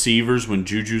 their receivers when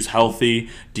Juju's healthy,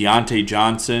 Deontay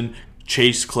Johnson,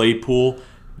 Chase Claypool,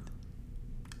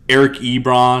 Eric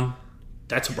Ebron.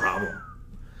 That's a problem.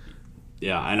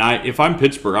 Yeah, and if I'm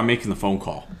Pittsburgh, I'm making the phone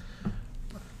call.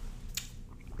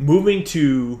 Moving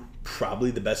to probably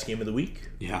the best game of the week.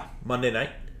 Yeah. Monday night.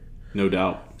 No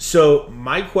doubt. So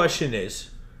my question is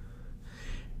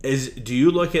do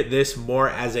you look at this more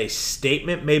as a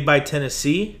statement made by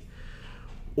Tennessee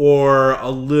or a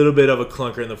little bit of a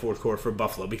clunker in the fourth quarter for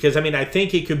Buffalo? Because, I mean, I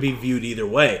think it could be viewed either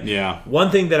way. Yeah.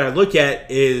 One thing that I look at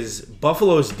is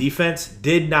Buffalo's defense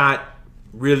did not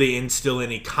really instill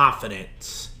any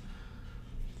confidence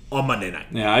on Monday night.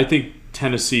 Yeah, I think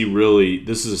Tennessee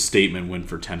this is a statement win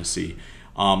for Tennessee.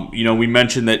 We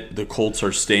mentioned that the Colts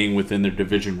are staying within their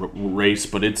division race,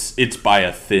 but it's by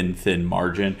a thin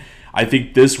margin. I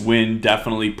think this win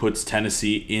definitely puts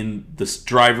Tennessee in the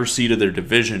driver's seat of their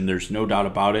division. There's no doubt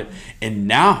about it. And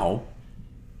now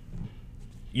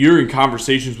you're in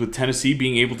conversations with Tennessee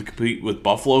being able to compete with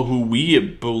Buffalo, who we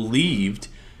have believed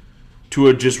to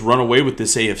have just run away with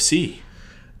this AFC.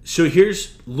 So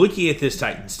here's looking at this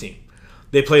Titans team.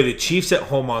 They play the Chiefs at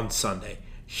home on Sunday.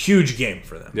 Huge game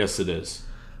for them. Yes, it is.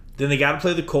 Then they got to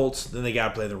play the Colts. Then they got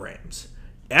to play the Rams.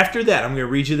 After that, I'm going to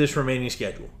read you this remaining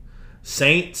schedule.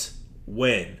 Saints,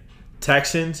 win.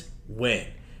 Texans, win.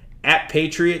 At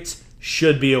Patriots,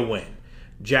 should be a win.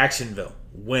 Jacksonville,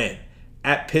 win.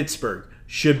 At Pittsburgh,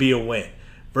 should be a win.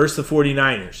 Versus the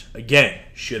 49ers, again,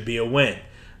 should be a win.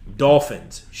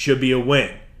 Dolphins, should be a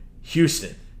win.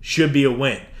 Houston, should be a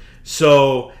win.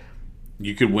 So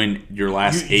you could win your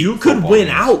last 8. You could win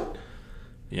games. out.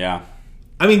 Yeah.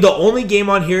 I mean, the only game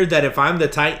on here that if I'm a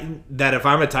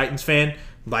Titans fan,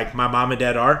 like my mom and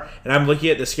dad are, and I'm looking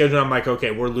at the schedule, I'm like, okay,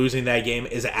 we're losing that game,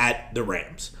 is at the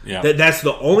Rams. Yeah. That's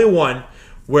the only one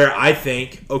where I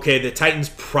think, okay, the Titans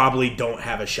probably don't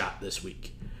have a shot this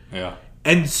week. Yeah.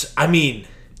 And, I mean,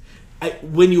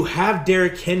 when you have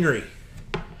Derrick Henry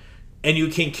and you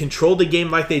can control the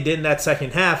game like they did in that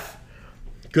second half,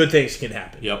 good things can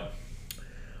happen. Yep.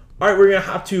 All right, we're going to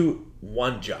hop to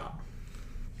one job.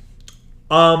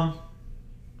 I'll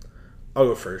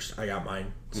go first. I got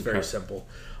mine. It's very simple.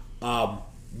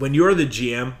 When you're the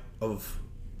GM of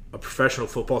a professional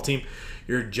football team,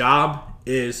 your job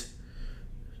is,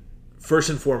 first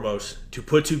and foremost, to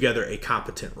put together a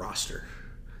competent roster.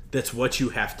 That's what you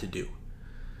have to do.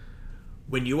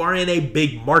 When you are in a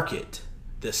big market,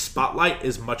 the spotlight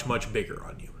is much, much bigger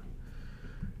on you.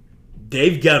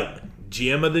 Dave Gettleman,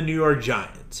 GM of the New York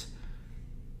Giants,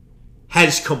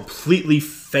 has completely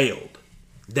failed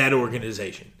that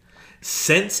organization.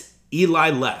 Since Eli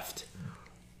left,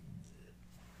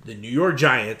 the New York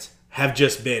Giants have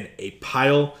just been a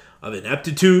pile of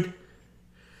ineptitude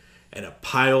and a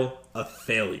pile of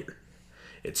failure.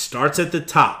 It starts at the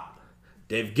top.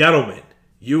 Dave Gettleman,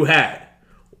 you had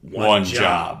one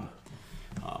job.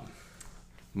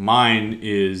 Mine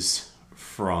is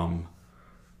from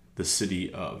the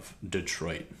city of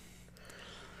Detroit.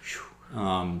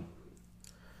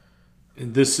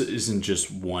 This isn't just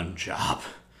one job.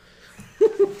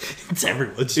 It's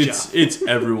everyone's job. It's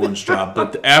everyone's job.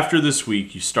 But after this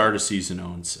week, you start a season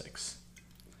 0-6.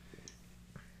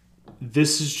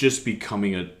 This is just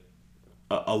becoming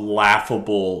a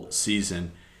laughable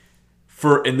season.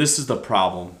 And this is the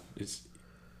problem.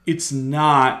 It's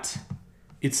not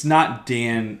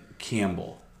Dan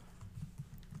Campbell,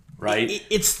 right?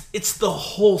 It's the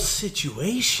whole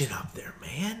situation up there,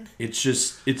 man.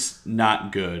 It's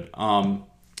not good.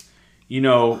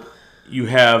 You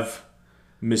have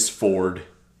Miss Ford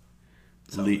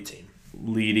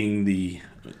leading the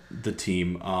the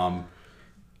team.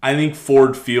 I think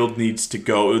Ford Field needs to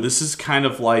go. This is kind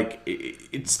of like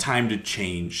it's time to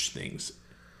change things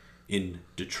in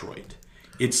Detroit.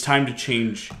 It's time to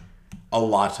change a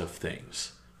lot of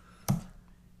things.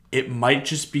 It might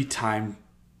just be time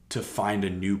to find a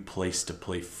new place to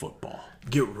play football.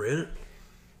 Get rid of...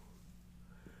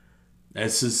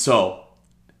 This is so.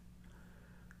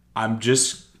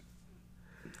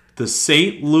 The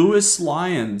St. Louis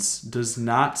Lions does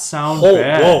not sound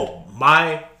bad. Whoa,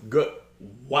 my good...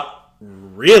 What?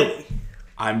 Really?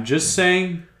 I'm just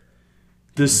saying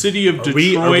the city of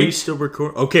Detroit... Are we still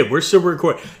recording? Okay, we're still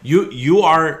recording. You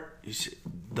are...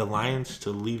 The Lions to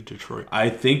leave Detroit. I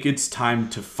think it's time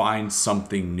to find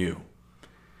something new.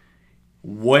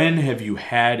 When have you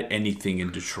had anything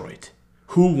in Detroit?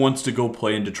 Who wants to go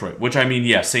play in Detroit? Which, I mean,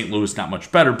 yeah, St. Louis not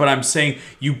much better, but I'm saying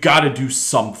you got to do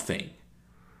something.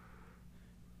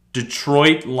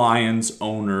 Detroit Lions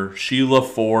owner Sheila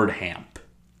Ford Hamp.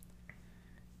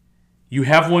 You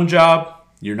have one job.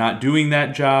 You're not doing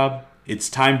that job. It's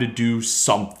time to do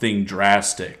something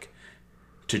drastic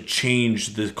to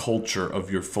change the culture of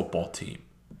your football team.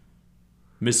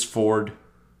 Miss Ford,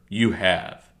 you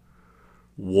have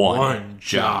one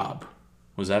job.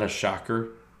 Was that a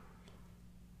shocker?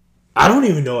 I don't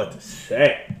even know what to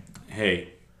say.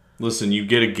 Hey, listen, you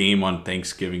get a game on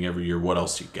Thanksgiving every year. What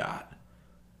else you got?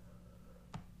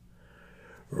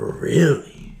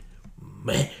 Really?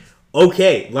 Man.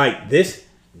 Okay, like this.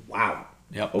 Wow.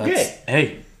 Yep. Okay.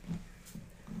 Hey.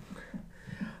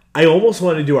 I almost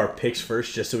want to do our picks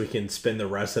first just so we can spend the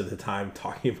rest of the time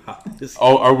talking about this.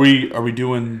 Oh, are we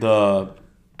doing the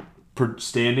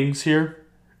standings here?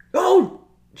 Oh,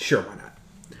 sure, why not?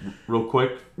 Real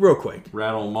quick? Real quick.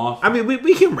 Rattle them off? I mean,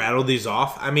 we can rattle these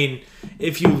off. I mean,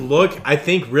 if you look, I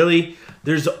think really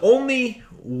there's only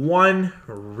one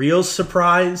real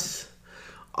surprise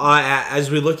as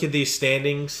we look at these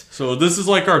standings. So this is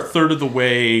like our third of the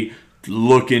way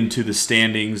look into the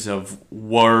standings of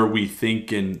where we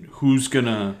think and who's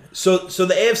gonna. So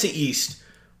the AFC East,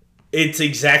 it's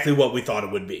exactly what we thought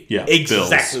it would be. Yeah,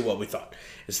 exactly Bills. what we thought.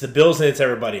 It's the Bills and it's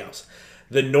everybody else.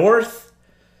 The North,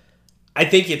 I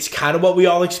think it's kind of what we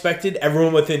all expected.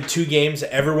 Everyone within 2 games,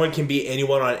 everyone can beat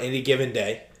anyone on any given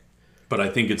day. But I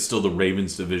think it's still the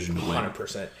Ravens division to win.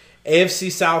 100%.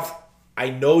 AFC South,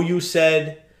 I know you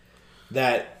said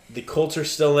that the Colts are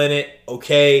still in it.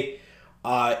 Okay.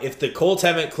 If the Colts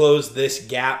haven't closed this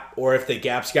gap, or if the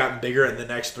gap's gotten bigger in the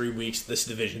next 3 weeks, this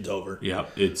division's over. Yeah,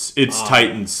 it's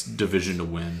Titans' division to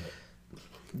win.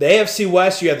 The AFC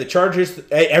West, you have the Chargers.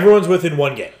 Everyone's within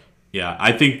 1 game. Yeah,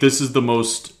 I think this is the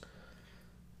most.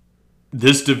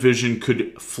 This division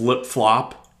could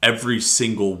flip-flop every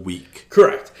single week.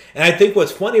 Correct. And I think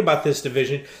what's funny about this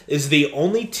division is the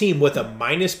only team with a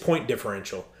minus point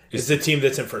differential is the team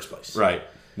that's in first place. Right.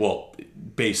 Well,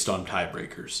 based on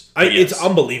tiebreakers. It's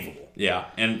unbelievable. Yeah,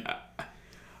 and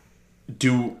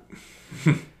do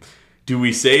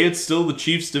we say it's still the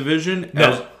Chiefs division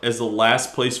as the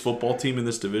last place football team in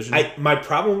this division? My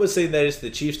problem with saying that it's the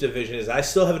Chiefs division is I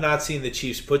still have not seen the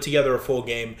Chiefs put together a full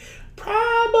game.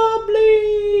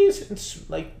 Probably since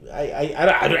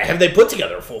I don't have they put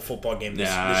together a full football game this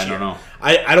year. I don't know.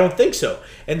 I don't think so.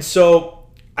 And so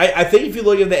I think if you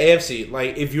look at the AFC,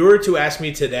 like if you were to ask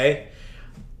me today,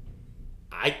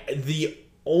 the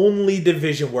only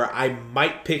division where I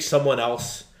might pick someone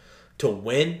else to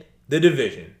win the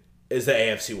division is the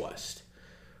AFC West.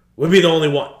 Would be the only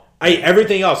one.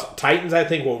 Everything else, Titans I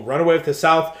think will run away with the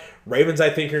South. Ravens I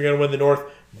think are going to win the North.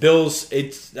 Bills,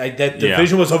 that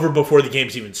division was over before the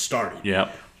games even started.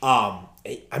 Yeah.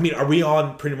 I mean, are we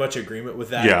on pretty much agreement with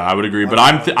that? Yeah, I would agree. But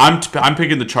I'm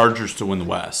picking the Chargers to win the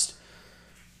West.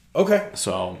 Okay.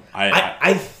 So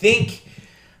I think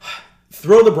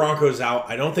throw the Broncos out.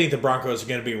 I don't think the Broncos are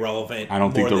going to be relevant. I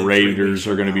don't think the Raiders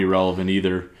are going to be relevant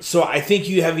either. So I think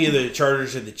you have either the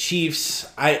Chargers or the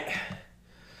Chiefs.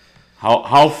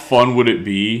 How fun would it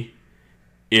be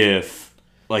if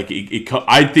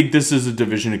I think this is a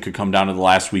division that could come down to the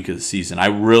last week of the season. I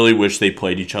really wish they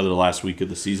played each other the last week of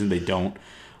the season. They don't.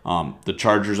 The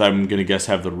Chargers, I'm going to guess,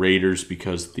 have the Raiders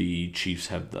because the Chiefs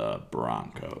have the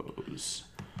Broncos.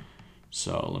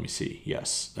 So let me see.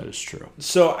 Yes, that is true.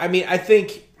 So, I mean, I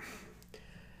think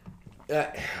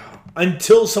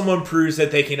until someone proves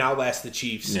that they can outlast the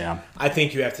Chiefs, I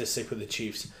think you have to stick with the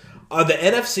Chiefs. The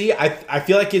NFC, I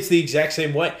feel like it's the exact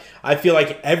same way. I feel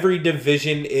like every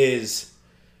division is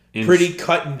pretty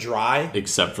cut and dry.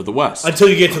 Except for the West. Until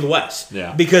you get to the West.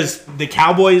 Yeah. Because the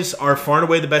Cowboys are far and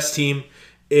away the best team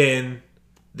in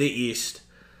the East.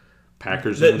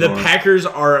 Packers The Packers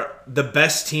are the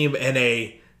best team in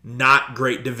a not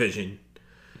great division.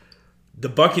 the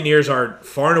Buccaneers are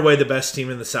far and away the best team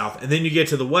in the South. And then you get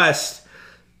to the West,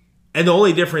 and the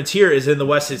only difference here is in the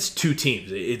West it's two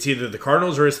teams. It's either the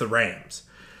Cardinals or it's the Rams.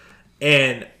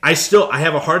 And I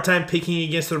have a hard time picking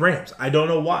against the Rams. I don't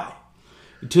know why.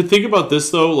 To think about this,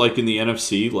 though, like in the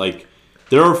NFC, like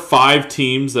there are 5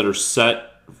 teams that are set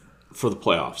for the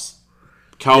playoffs.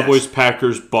 Cowboys, yes.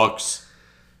 Packers, Bucks,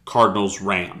 Cardinals,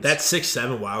 Rams. That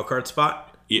 6-7 wild card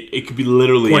spot? It could be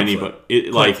literally anybody.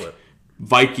 Like flip.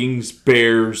 Vikings,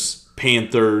 Bears,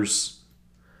 Panthers,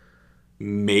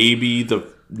 maybe the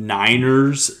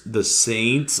Niners, the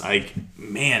Saints. It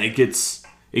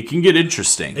can get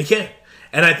interesting. It can.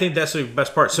 And I think that's the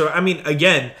best part. So, I mean,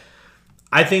 again,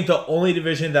 I think the only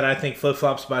division that I think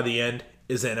flip-flops by the end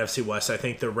is the NFC West. I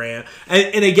think the Rams.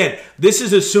 And again, this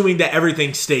is assuming that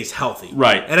everything stays healthy.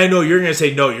 Right. And I know you're going to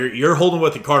say, no, you're holding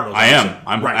with the Cardinals. I am.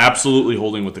 I'm absolutely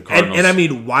holding with the Cardinals. And I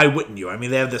mean, why wouldn't you? I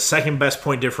mean, they have the second best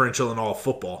point differential in all of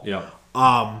football. Yeah.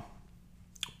 All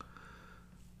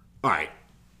right.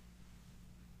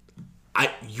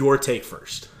 Your take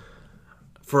first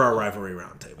for our rivalry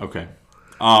roundtable. Okay.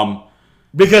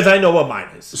 Because I know what mine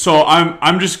is. So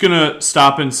I'm just gonna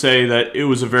stop and say that it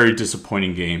was a very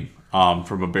disappointing game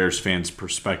from a Bears fan's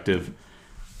perspective.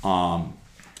 What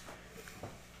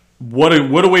a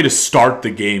way to start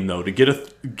the game though, to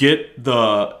get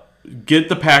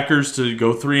the Packers to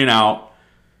go 3 and out,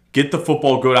 get the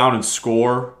football, go down and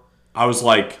score. I was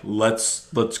like, let's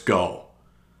go.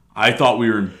 I thought we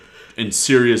were in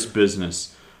serious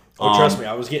business. Oh, trust me,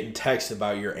 I was getting texts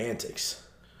about your antics.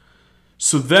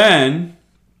 So then,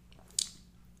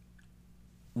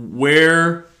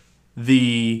 where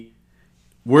the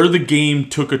game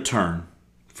took a turn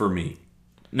for me.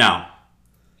 Now,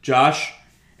 Josh,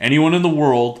 anyone in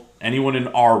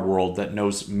our world that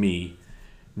knows me,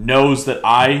 knows that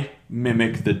I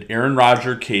mimic the Aaron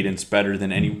Rodgers cadence better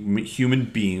than any human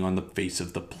being on the face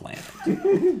of the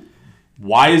planet.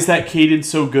 Why is that cadence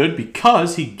so good?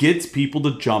 Because he gets people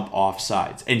to jump off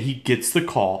sides, and he gets the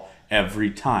call every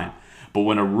time. But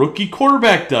when a rookie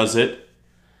quarterback does it,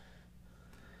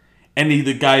 and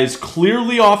the guy is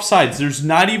clearly offsides, it's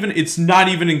not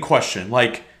even in question.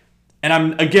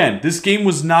 This game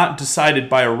was not decided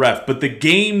by a ref, but the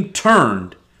game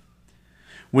turned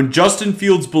when Justin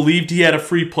Fields believed he had a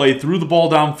free play, threw the ball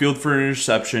downfield for an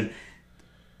interception.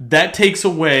 That takes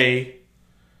away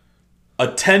a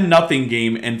 10-0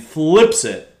 game and flips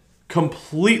it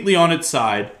completely on its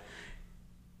side.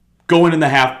 Going in the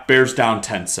half, Bears down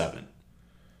 10-7.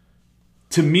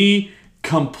 To me,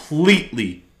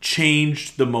 completely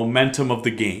changed the momentum of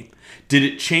the game. Did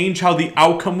it change how the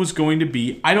outcome was going to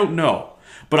be? I don't know.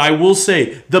 But I will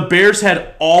say, the Bears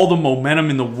had all the momentum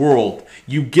in the world.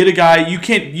 You get a guy, you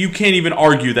can't even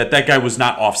argue that guy was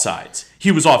not offsides.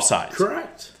 He was offsides.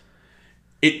 Correct.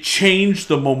 It changed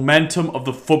the momentum of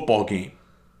the football game.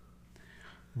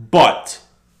 But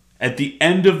at the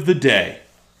end of the day,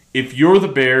 if you're the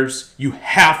Bears, you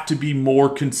have to be more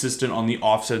consistent on the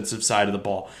offensive side of the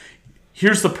ball.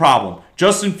 Here's the problem.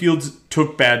 Justin Fields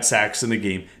took bad sacks in the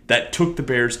game that took the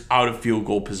Bears out of field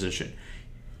goal position.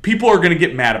 People are going to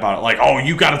get mad about it, like, oh,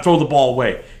 you got to throw the ball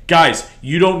away. Guys,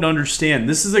 you don't understand.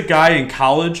 This is a guy in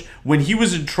college, when he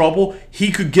was in trouble,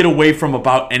 he could get away from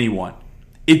about anyone.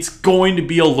 It's going to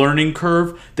be a learning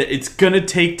curve that it's going to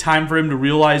take time for him to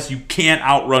realize you can't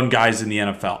outrun guys in the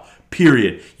NFL.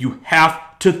 Period. You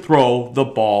have to throw the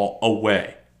ball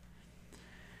away.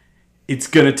 It's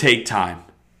going to take time.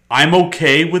 I'm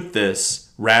okay with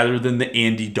this rather than the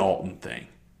Andy Dalton thing.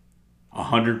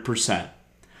 100%.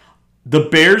 The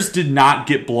Bears did not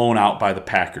get blown out by the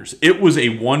Packers. It was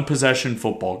a one-possession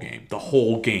football game, the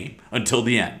whole game, until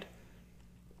the end.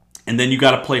 And then you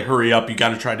got to play hurry up. You got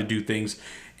to try to do things.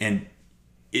 And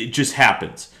it just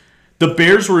happens. The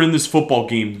Bears were in this football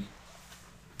game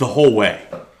the whole way.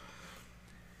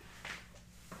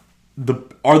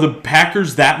 Are the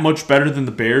Packers that much better than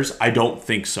the Bears? I don't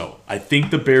think so. I think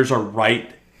the Bears are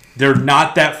right. They're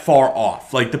not that far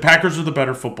off. Like, the Packers are the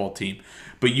better football team.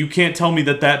 But you can't tell me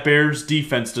that Bears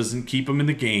defense doesn't keep them in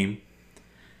the game.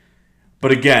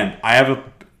 But again,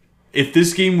 if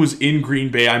this game was in Green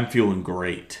Bay, I'm feeling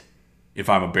great if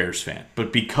I'm a Bears fan.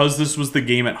 But because this was the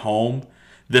game at home,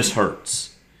 this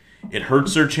hurts. It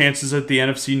hurts their chances at the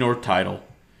NFC North title.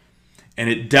 And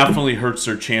it definitely hurts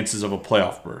their chances of a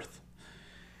playoff berth.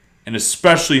 And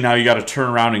especially now you got to turn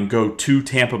around and go to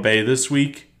Tampa Bay this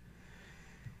week.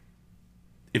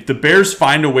 If the Bears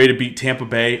find a way to beat Tampa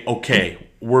Bay, okay,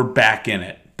 we're back in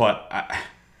it. But I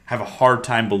have a hard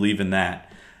time believing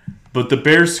that. But the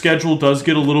Bears' schedule does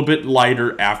get a little bit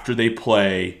lighter after they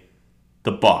play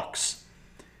the Bucs.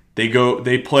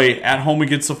 They play at home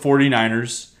against the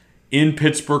 49ers, in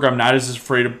Pittsburgh. I'm not as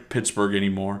afraid of Pittsburgh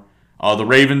anymore. The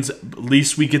Ravens, at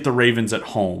least we get the Ravens at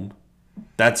home.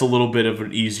 That's a little bit of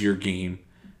an easier game,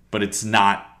 but it's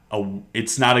not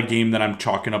a game that I'm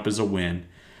chalking up as a win.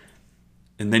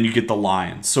 And then you get the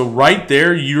Lions. So right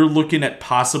there, you're looking at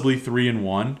possibly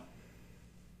 3-1.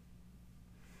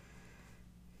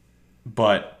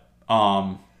 But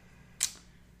and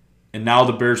now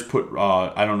the Bears put,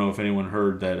 I don't know if anyone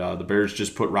heard that the Bears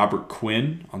just put Robert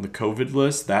Quinn on the COVID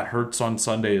list. That hurts on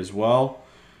Sunday as well.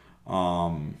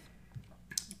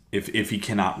 If he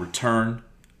cannot return.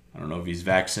 I don't know if he's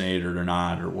vaccinated or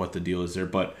not or what the deal is there.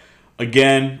 But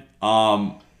again,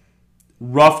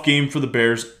 rough game for the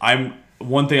Bears.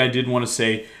 One thing I did want to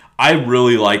say, I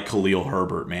really like Khalil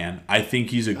Herbert, man. I think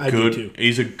he's a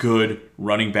good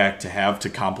running back to have to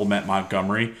complement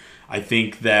Montgomery. I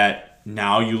think that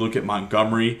now you look at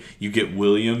Montgomery, you get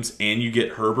Williams, and you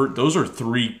get Herbert. Those are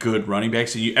 3 good running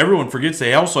backs. And everyone forgets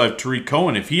they also have Tariq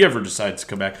Cohen if he ever decides to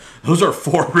come back. Those are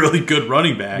 4 really good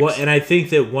running backs. Well, and I think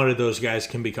that one of those guys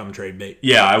can become trade bait.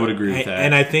 Yeah, I would agree with that.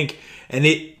 And I think,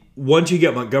 once you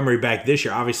get Montgomery back this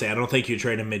year, obviously I don't think you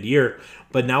trade him mid-year,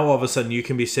 but now all of a sudden you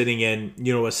can be sitting in,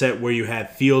 a set where you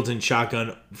have Fields and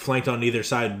shotgun flanked on either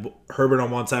side, Herbert on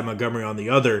one side, Montgomery on the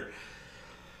other.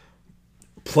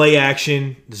 Play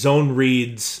action, zone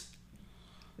reads,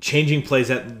 changing plays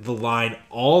at the line,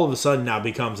 all of a sudden now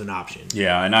becomes an option.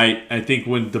 Yeah, and I think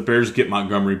when the Bears get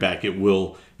Montgomery back, it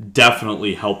will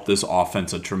definitely help this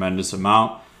offense a tremendous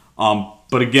amount.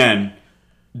 But again,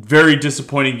 very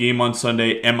disappointing game on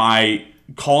Sunday. Am I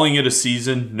calling it a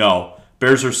season? No.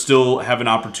 Bears are still have an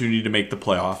opportunity to make the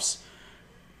playoffs.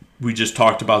 We just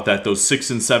talked about that. Those 6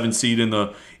 and 7 seed in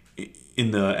the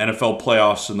NFL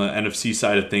playoffs and the NFC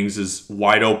side of things is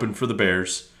wide open for the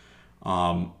Bears.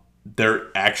 They're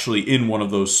actually in one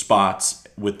of those spots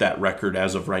with that record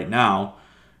as of right now.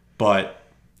 But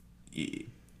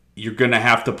you're going to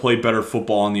have to play better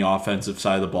football on the offensive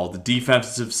side of the ball. The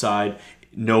defensive side,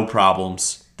 no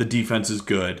problems. The defense is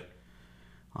good.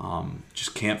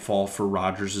 Just can't fall for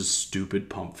Rodgers' stupid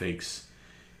pump fakes.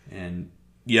 And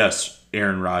yes,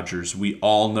 Aaron Rodgers, we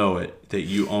all know it, that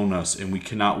you own us, and we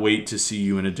cannot wait to see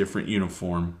you in a different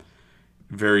uniform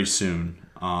very soon.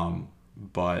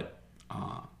 But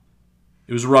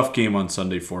it was a rough game on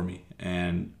Sunday for me.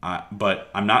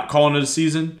 But I'm not calling it a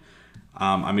season.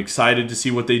 I'm excited to see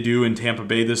what they do in Tampa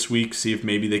Bay this week, see if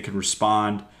maybe they can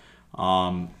respond.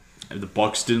 The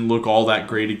Bucs didn't look all that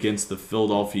great against the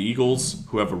Philadelphia Eagles,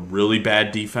 who have a really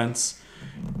bad defense.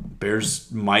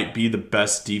 Bears might be the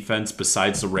best defense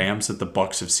besides the Rams that the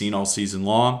Bucs have seen all season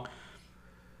long.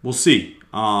 We'll see.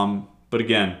 But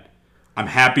again, I'm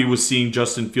happy with seeing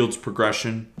Justin Fields'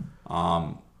 progression.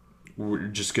 We're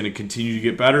just going to continue to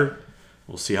get better.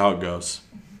 We'll see how it goes.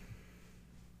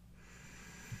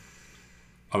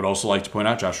 I would also like to point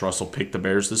out Josh Russell picked the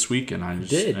Bears this week, and I'm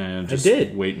just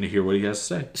waiting to hear what he has to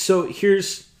say.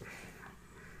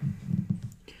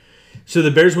 So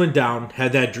the Bears went down,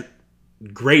 had that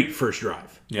great first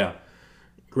drive. Yeah.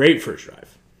 Great first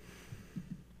drive.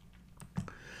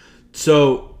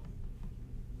 So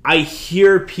I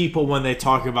hear people when they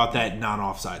talk about that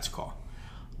non-offsides call.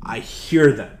 I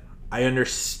hear them. I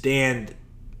understand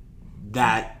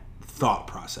that thought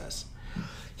process.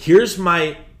 Here's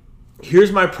my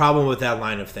problem with that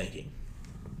line of thinking.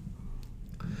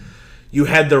 You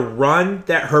had the run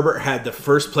that Herbert had the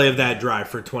first play of that drive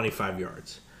for 25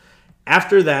 yards.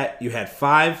 After that, you had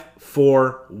 5,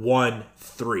 4, 1,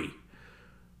 3.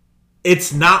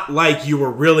 It's not like you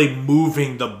were really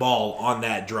moving the ball on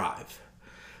that drive.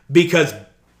 Because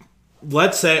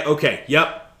let's say, okay,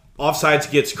 offsides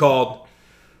gets called.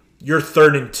 You're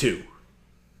 3rd and 2.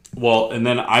 Well, and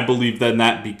then I believe then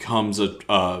that becomes a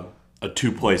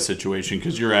 2-play situation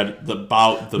because you're at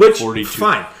about the 42.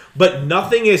 Fine, but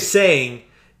nothing is saying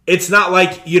it's not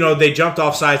like they jumped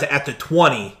offsides at the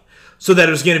 20 so that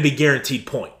it was going to be guaranteed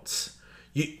points.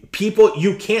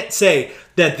 You can't say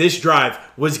that this drive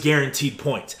was guaranteed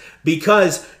points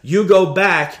because you go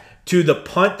back to the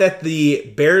punt that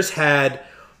the Bears had.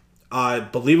 I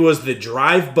believe it was the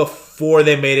drive before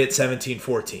they made it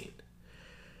 17-14.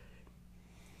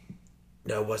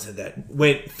 No, it wasn't that.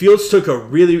 When Fields took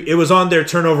it was on their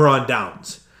turnover on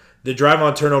downs. The drive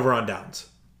on turnover on downs.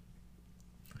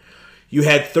 You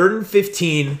had 3rd and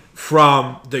 15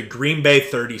 from the Green Bay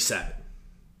 37.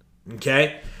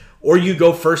 Okay? Or you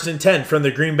go 1st and 10 from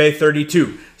the Green Bay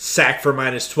 32. Sack for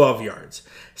minus 12 yards.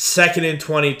 2nd and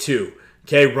 22.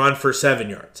 Okay, run for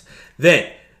 7 yards.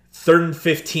 Then 3rd and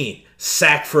 15.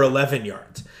 Sack for 11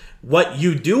 yards. What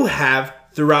you do have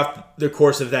throughout the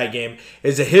course of that game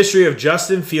is a history of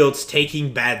Justin Fields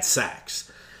taking bad sacks.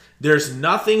 There's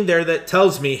nothing there that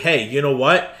tells me, hey, you know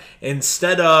what?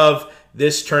 Instead of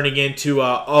this turning into,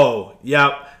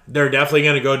 they're definitely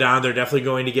going to go down. They're definitely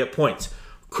going to get points.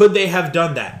 Could they have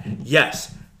done that?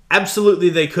 Yes, absolutely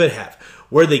they could have.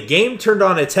 Where the game turned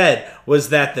on its head was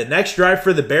that the next drive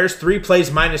for the Bears, 3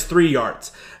 plays minus 3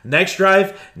 yards. Next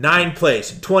drive, 9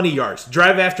 plays, 20 yards.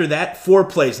 Drive after that, 4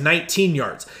 plays, 19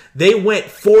 yards. They went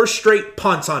 4 straight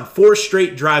punts on 4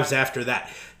 straight drives after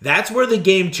that. That's where the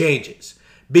game changes.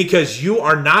 Because you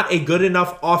are not a good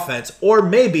enough offense, or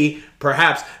maybe,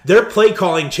 perhaps, their play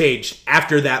calling changed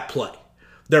after that play.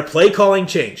 Their play calling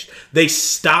changed. They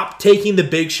stopped taking the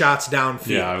big shots downfield.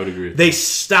 Yeah, I would agree with They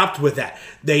stopped with that.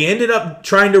 They ended up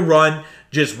trying to run,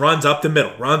 just runs up the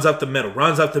middle, runs up the middle,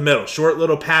 runs up the middle, short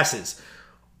little passes.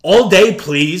 All day,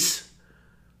 please.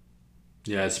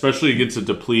 Yeah, especially against a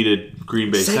depleted Green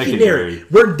Bay secondary.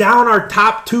 We're down our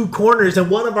top 2 corners,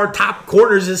 and one of our top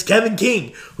corners is Kevin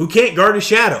King, who can't guard a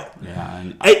shadow.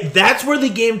 Yeah, That's where the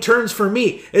game turns for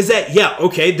me, is that,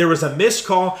 there was a missed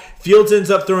call. Fields ends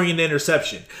up throwing an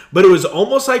interception. But it was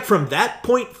almost like from that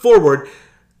point forward,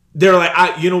 they're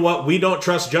like, you know what? We don't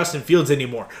trust Justin Fields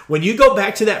anymore. When you go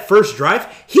back to that first drive,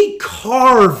 he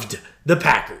carved the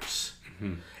Packers.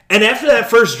 Mm-hmm. And after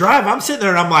that first drive, I'm sitting there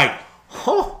and I'm like,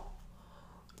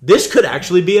 this could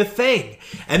actually be a thing.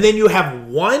 And then you have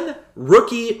one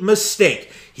rookie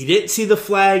mistake. He didn't see the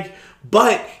flag,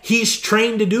 but he's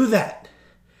trained to do that.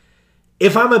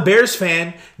 If I'm a Bears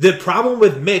fan, the problem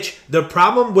with Mitch, the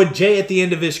problem with Jay at the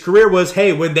end of his career was,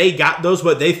 hey, when they got those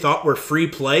what they thought were free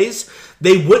plays,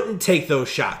 they wouldn't take those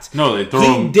shots. No, they throw He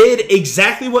them. did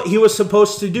exactly what he was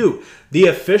supposed to do. The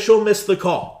official missed the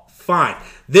call. Fine.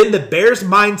 Then the Bears'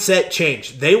 mindset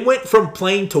changed. They went from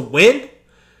playing to win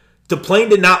to playing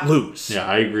to not lose. Yeah,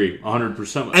 I agree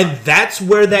 100%. And that's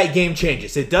where that game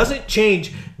changes. It doesn't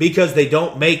change because they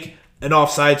don't make an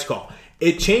offsides call.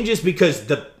 It changes because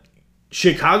the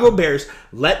Chicago Bears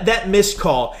let that missed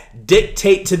call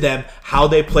dictate to them how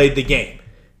they played the game.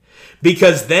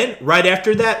 Because then, right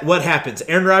after that, what happens?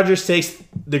 Aaron Rodgers takes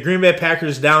the Green Bay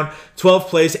Packers down 12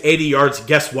 plays, 80 yards.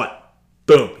 Guess what?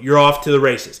 Boom, you're off to the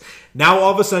races. Now,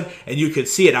 all of a sudden, and you could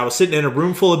see it, I was sitting in a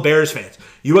room full of Bears fans.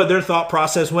 You know what their thought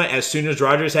process went as soon as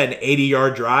Rodgers had an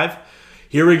 80-yard drive?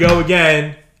 Here we go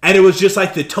again. And it was just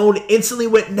like the tone instantly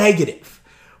went negative.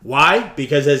 Why?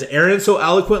 Because as Aaron so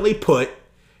eloquently put,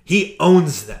 he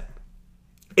owns them.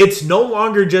 It's no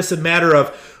longer just a matter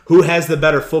of who has the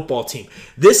better football team.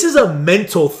 This is a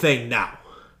mental thing now.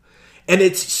 And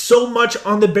it's so much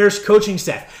on the Bears coaching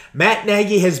staff. Matt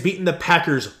Nagy has beaten the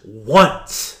Packers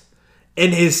once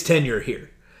in his tenure here.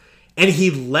 And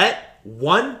he let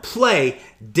one play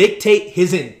dictate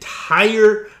his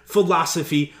entire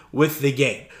philosophy with the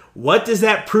game. What does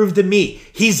that prove to me?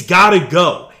 He's got to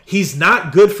go. He's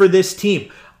not good for this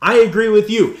team. I agree with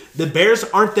you. The Bears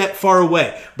aren't that far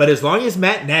away. But as long as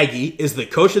Matt Nagy is the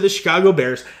coach of the Chicago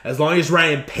Bears, as long as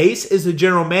Ryan Pace is the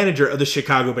general manager of the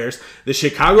Chicago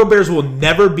Bears will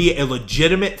never be a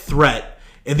legitimate threat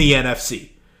in the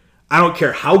NFC. I don't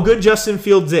care how good Justin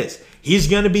Fields is. He's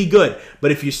going to be good. But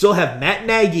if you still have Matt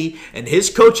Nagy and his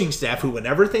coaching staff, who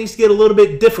whenever things get a little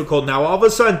bit difficult, now all of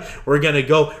a sudden we're going to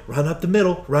go run up the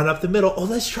middle. Oh,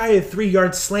 let's try a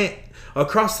 3-yard slant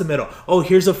across the middle. Oh,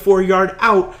 here's a 4-yard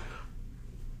out.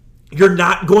 You're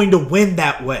not going to win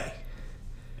that way.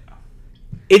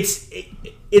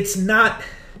 It's not.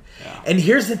 Yeah. And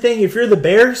here's the thing. If you're the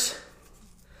Bears,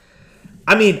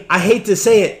 I mean, I hate to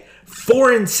say it,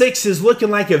 4-6 is looking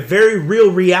like a very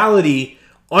real reality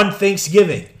on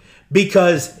Thanksgiving.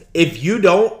 Because if you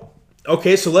don't,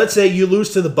 okay, so let's say you lose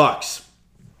to the Bucs.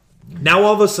 Now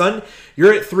all of a sudden,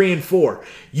 you're at 3-4.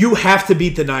 You have to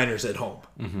beat the Niners at home.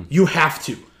 Mm-hmm. You have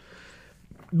to.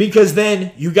 Because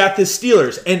then you got the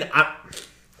Steelers. And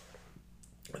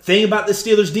the thing about the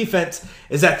Steelers defense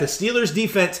is that the Steelers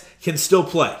defense can still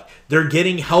play. They're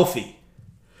getting healthy.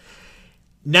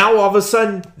 Now all of a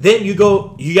sudden, then you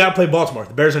got to play Baltimore.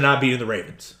 The Bears are not beating the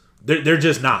Ravens. They're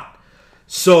just not.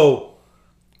 So,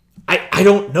 I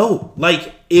don't know.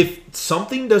 Like, if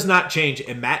something does not change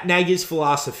in Matt Nagy's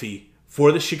philosophy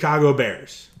for the Chicago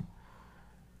Bears,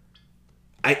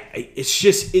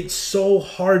 it's so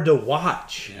hard to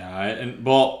watch. Yeah,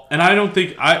 and I don't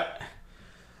think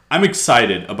I'm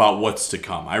excited about what's to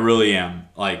come. I really am.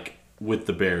 Like with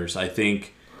the Bears, I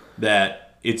think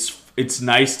that it's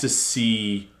nice to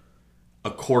see a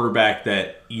quarterback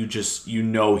that you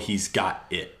know he's got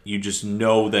it. You just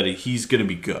know that he's going to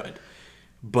be good.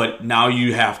 But now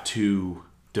you have to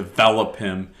develop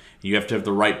him. You have to have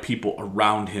the right people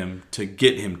around him to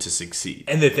get him to succeed.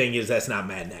 And the thing is, that's not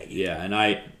Matt Nagy. Yeah,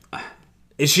 and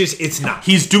it's not.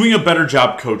 He's doing a better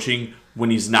job coaching,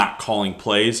 when he's not calling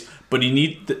plays. But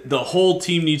the whole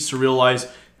team needs to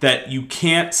realize that you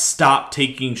can't stop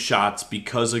taking shots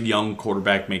because a young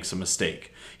quarterback makes a mistake.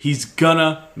 He's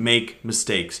gonna make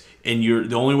mistakes, and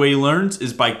the only way he learns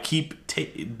is by keep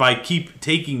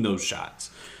taking those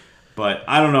shots. But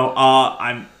I don't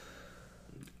know.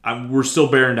 We're still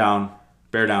bearing down,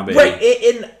 baby. Right,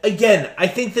 and again, I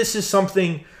think this is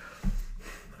something.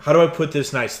 How do I put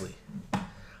this nicely?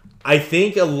 I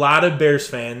think a lot of Bears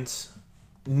fans,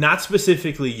 not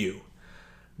specifically you,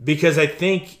 because I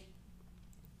think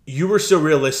you were so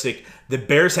realistic. The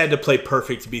Bears had to play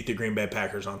perfect to beat the Green Bay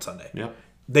Packers on Sunday. Yep.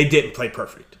 They didn't play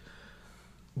perfect.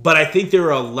 But I think there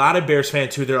were a lot of Bears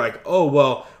fans who they're like, oh,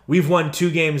 well, we've won 2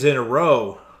 games in a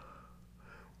row.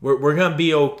 We're going to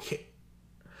be okay.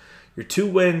 Your 2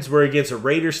 wins were against a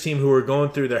Raiders team who were going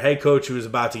through their head coach who was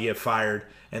about to get fired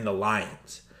and the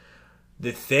Lions.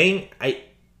 The thing, I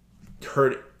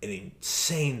heard an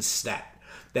insane stat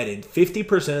that in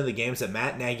 50% of the games that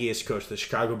Matt Nagy has coached, the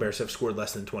Chicago Bears have scored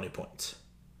less than 20 points.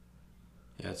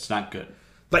 Yeah, it's not good.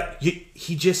 Like,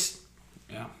 he just...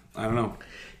 Yeah, I don't know.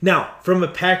 Now, from a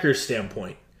Packers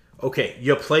standpoint, okay,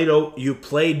 you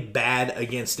played bad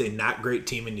against a not great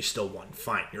team and you still won.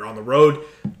 Fine. You're on the road.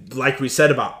 Like we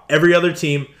said about every other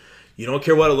team, you don't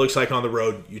care what it looks like on the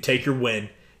road. You take your win.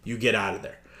 You get out of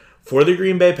there. For the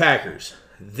Green Bay Packers,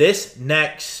 this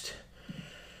next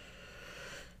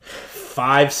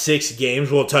 5-6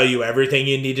 games will tell you everything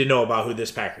you need to know about who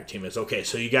this Packer team is. Okay,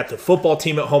 so you got the football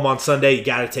team at home on Sunday. You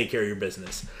got to take care of your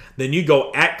business. Then you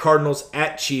go at Cardinals,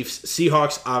 at Chiefs,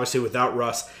 Seahawks, obviously without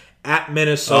Russ, at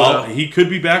Minnesota. Oh, he could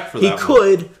be back for that. He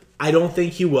could. I don't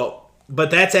think he will.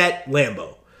 But that's at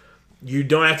Lambeau. You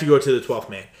don't have to go to the 12th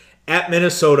man. At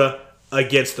Minnesota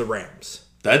against the Rams.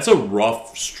 That's a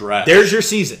rough stretch. There's your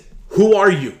season. Who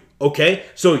are you? Okay?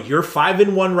 So you're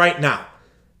 5-1 right now.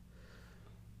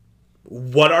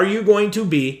 What are you going to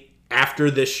be after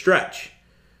this stretch?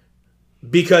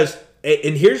 Because,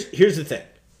 and here's the thing.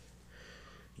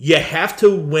 You have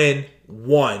to win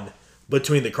one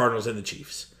between the Cardinals and the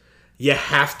Chiefs. You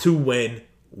have to win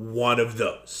one of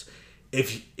those.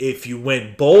 If you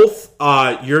win both,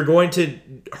 you're going to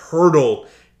hurdle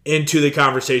into the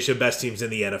conversation of best teams in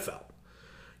the NFL.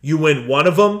 You win one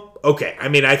of them, okay. I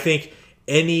mean, I think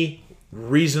any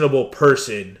reasonable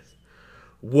person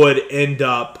would end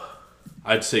up...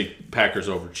 I'd say Packers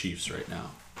over Chiefs right now.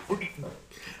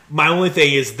 My only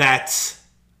thing is that's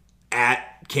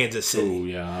at Kansas City. Oh,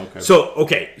 yeah,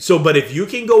 okay. So, but if you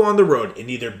can go on the road and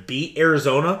either beat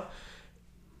Arizona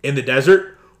in the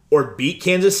desert or beat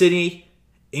Kansas City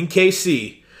in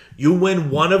KC, you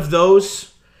win one of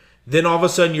those, then all of a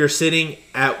sudden you're sitting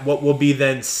at what will be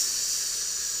then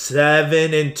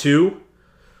 7-2.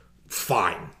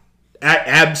 Fine.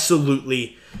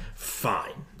 Absolutely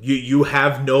fine. You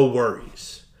have no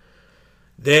worries.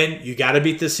 Then you got to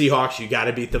beat the Seahawks. You got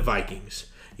to beat the Vikings.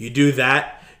 You do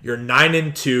that, you're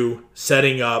 9-2,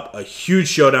 setting up a huge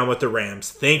showdown with the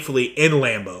Rams. Thankfully in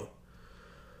Lambeau.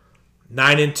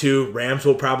 9-2. Rams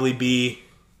will probably be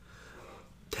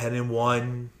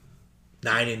 10-1,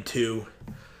 9-2.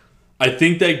 I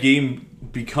think that game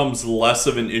becomes less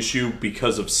of an issue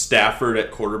because of Stafford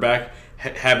at quarterback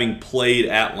having played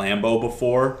at Lambeau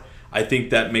before. I think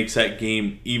that makes that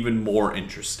game even more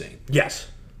interesting. Yes.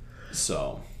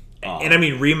 So, and I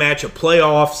mean, rematch of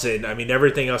playoffs and I mean,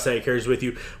 everything else that it carries with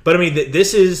you. But I mean,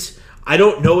 this is, I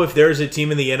don't know if there's a team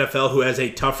in the NFL who has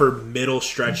a tougher middle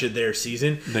stretch of their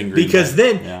season. Because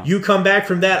then you come back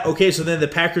from that. Okay, so then the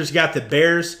Packers got the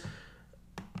Bears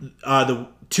the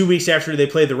 2 weeks after they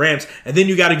played the Rams. And then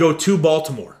you got to go to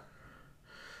Baltimore.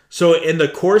 So in the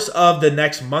course of the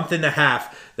next month and a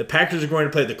half, the Packers are going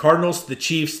to play the Cardinals, the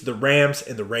Chiefs, the Rams,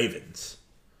 and the Ravens.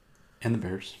 And the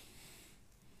Bears.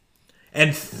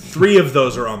 And 3 of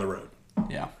those are on the road.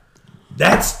 Yeah.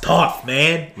 That's tough,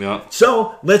 man. Yeah.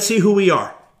 So let's see who we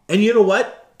are. And you know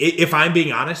what? If I'm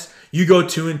being honest, you go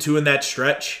 2-2 in that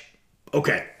stretch.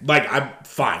 Okay. Like, I'm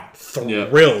fine.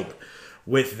 Thrilled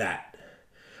with that.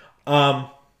 So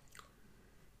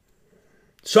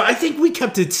I think we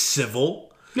kept it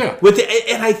civil. Yeah.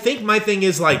 And I think my thing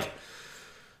is like,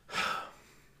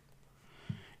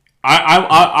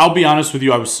 I'll be honest with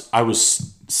you. I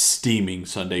was steaming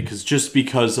Sunday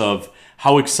because of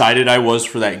how excited I was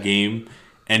for that game,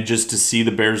 and just to see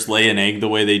the Bears lay an egg the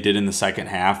way they did in the second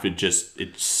half, it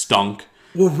stunk.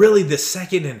 Well, really, the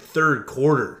second and third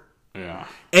quarter. Yeah.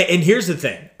 And here's the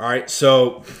thing. All right,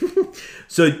 so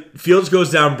Fields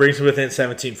goes down, brings him within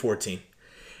 17-14,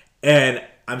 and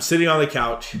I'm sitting on the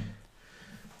couch.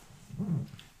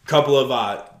 Couple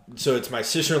of so it's my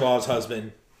sister-in-law's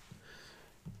husband,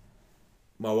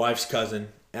 my wife's cousin,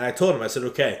 And I told him, I said,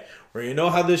 okay, we're going to know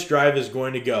how this drive is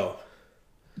going to go.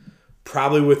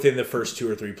 Probably within the first 2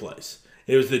 or 3 plays.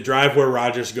 It was the drive where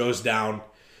Rodgers goes down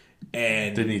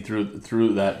and Didn't he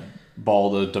threw that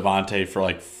ball to Devontae for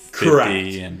like 50?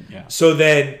 Correct. And yeah. So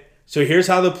here's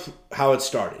how it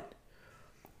started.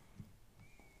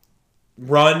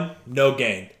 Run, no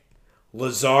gain.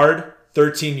 Lazard,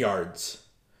 13 yards.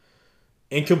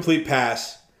 Incomplete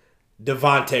pass,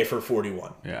 Devontae for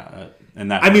 41. Yeah,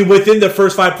 and that. I mean, within the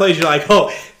first 5 plays, you're like,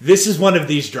 oh, this is one of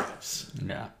these drives.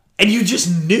 Yeah. And you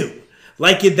just knew.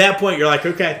 Like, at that point, you're like,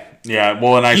 okay. Yeah,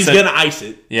 well, and he's going to ice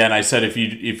it. Yeah, and I said if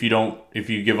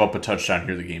you give up a touchdown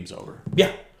here, the game's over.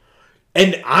 Yeah.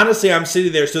 And honestly, I'm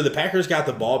sitting there. So the Packers got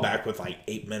the ball back with like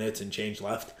 8 minutes and change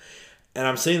left. And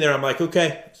I'm sitting there. I'm like,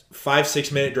 okay,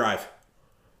 5-6 minute drive.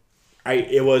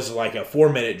 It was like a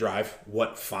 4-minute drive.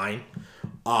 What? Fine.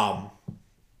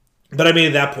 But I mean,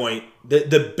 at that point,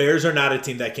 the Bears are not a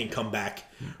team that can come back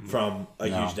from a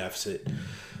huge deficit.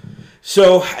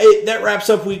 So that wraps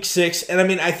up week 6. And I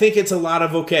mean, I think it's a lot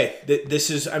of okay.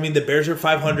 The Bears are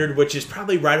 500, which is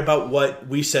probably right about what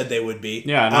we said they would be.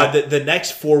 Yeah. The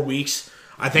next 4 weeks,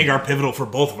 I think, are pivotal for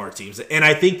both of our teams. And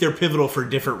I think they're pivotal for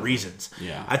different reasons.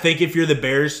 Yeah. I think if you're the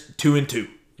Bears, 2-2.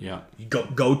 Yeah. You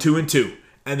go 2-2.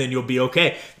 And then you'll be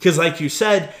okay. Because like you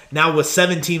said, now with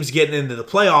 7 teams getting into the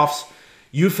playoffs,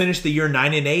 you finish the year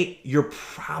 9-8, you're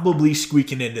probably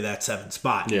squeaking into that 7th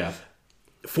spot. Yeah.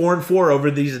 4-4 over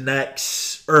these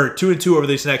next, or 2-2 over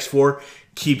these next 4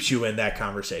 keeps you in that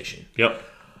conversation. Yep.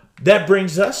 That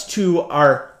brings us to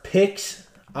our picks.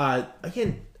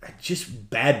 Again, just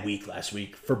bad week last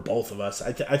week for both of us.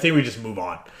 I think we just move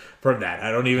on from that.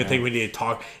 I don't even think we need to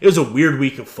talk. It was a weird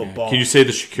week of football. Can you say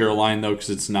the Shakira line though? Because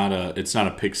it's not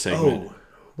a pick segment. Oh,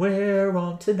 we're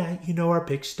on tonight. You know our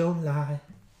picks don't lie.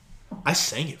 I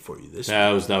sang it for you this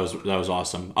week. That was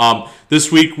awesome.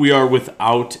 This week we are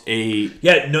without a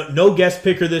no guest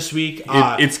picker this week.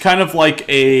 It's kind of like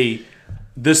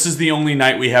this is the only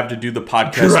night we have to do the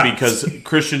podcast Correct. because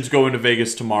Christian's going to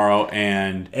Vegas tomorrow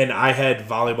and I had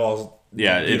volleyball.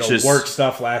 It's just work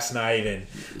stuff last night, and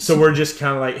so we're just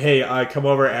kind of like, hey, come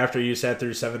over after you sat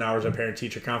through 7 hours of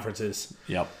parent-teacher conferences.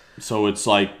 Yep. So it's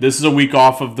like this is a week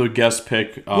off of the guest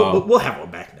pick. We'll have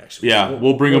one back next week. Yeah,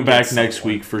 we'll bring them back next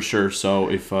week for sure. So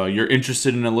if you're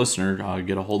interested in a listener,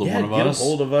 get a hold of one of us. Get a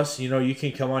hold of us. You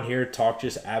can come on here, talk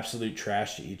just absolute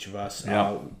trash to each of us.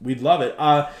 Yeah. We'd love it.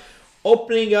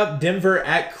 Opening up Denver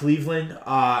at Cleveland.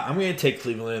 I'm going to take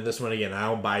Cleveland in this one again. I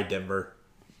don't buy Denver.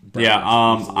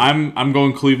 I'm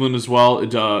going Cleveland as well.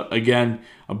 Again,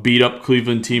 a beat up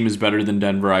Cleveland team is better than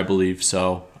Denver, I believe.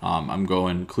 So I'm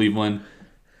going Cleveland.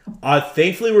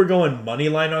 Thankfully, we're going money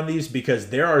line on these because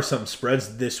there are some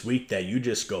spreads this week that you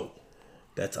just go,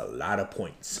 that's a lot of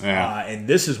points. Yeah. And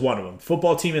this is one of them.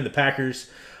 Football team and the Packers.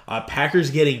 Packers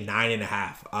getting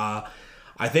 9.5.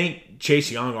 I think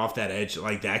Chase Young off that edge,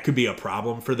 like that could be a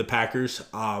problem for the Packers.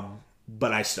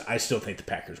 But I still think the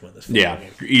Packers win this football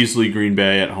game. Easily Green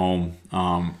Bay at home.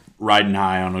 Riding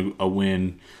high on a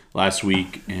win last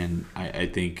week. And I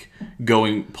think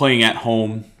playing at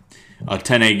home,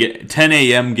 10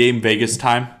 a.m. game Vegas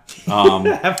time.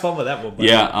 Have fun with that one, buddy.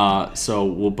 Yeah. So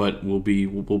we'll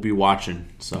be watching.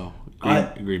 So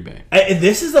Green Bay. And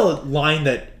this is a line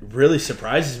that really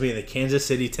surprises me in the Kansas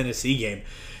City Tennessee game.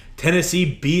 Tennessee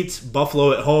beats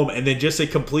Buffalo at home, and then just a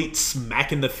complete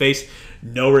smack in the face.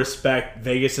 No respect.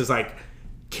 Vegas is like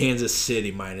Kansas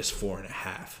City minus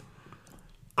 4.5.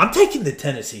 I'm taking the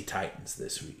Tennessee Titans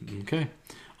this week. Okay.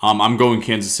 I'm going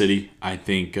Kansas City. I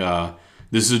think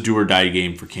this is a do or die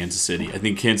game for Kansas City. I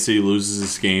think Kansas City loses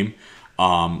this game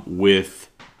with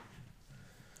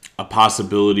a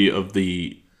possibility of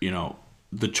the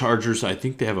Chargers. I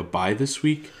think they have a bye this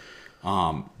week.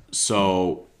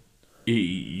 So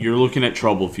you're looking at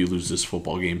trouble if you lose this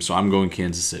football game. So I'm going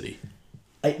Kansas City.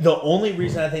 The only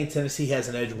reason I think Tennessee has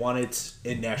an edge, one, it's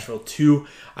in Nashville. Two,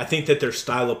 I think that their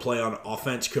style of play on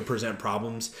offense could present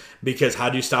problems because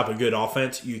how do you stop a good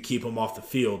offense? You keep them off the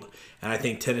field. And I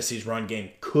think Tennessee's run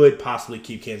game could possibly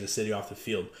keep Kansas City off the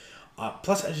field.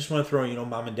 Plus, I just want to throw,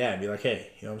 mom and dad and be like,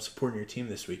 hey, I'm supporting your team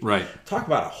this week. Right. Talk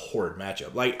about a horrid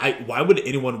matchup. Why would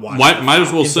anyone watch might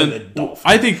as well send.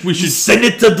 I think we should send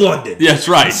it to London. Yes,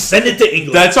 right. Send it to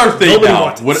England. That's our thing Nobody now.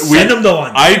 wants it. Send them to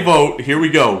London. I vote. Here we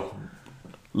go.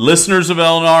 Listeners of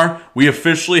LNR, we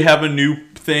officially have a new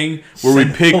thing where we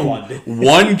pick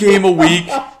one game a week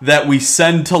that we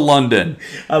send to London.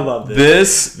 I love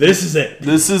this. This is it.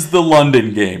 This is the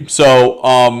London game. So,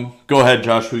 go ahead,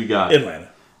 Josh. Who you got? Atlanta.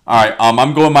 All right.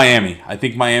 I'm going Miami. I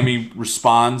think Miami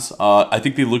responds. I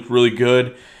think they look really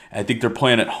good. I think they're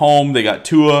playing at home. They got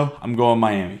Tua. I'm going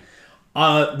Miami.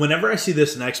 Whenever I see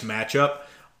this next matchup,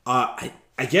 I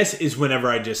guess is whenever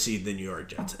I just see the New York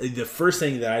Jets. The first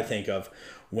thing that I think of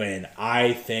when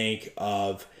I think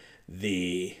of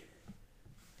the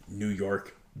New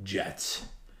York Jets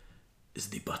is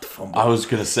the butt fumble. I was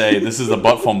going to say, this is the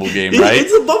butt fumble game, right?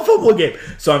 It's a butt fumble game.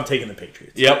 So I'm taking the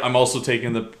Patriots. Yep, I'm also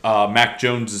taking the Mac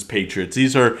Jones's Patriots.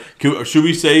 These are, should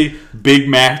we say Big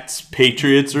Mac's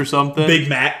Patriots or something? Big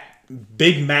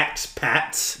Mac's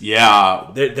Pats.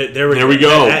 Yeah. There we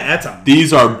go.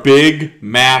 These are Big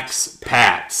Mac's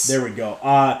Pats. There we go.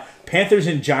 Panthers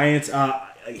and Giants.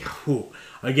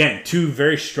 Again, two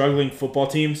very struggling football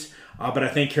teams. But I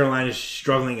think Carolina's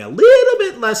struggling a little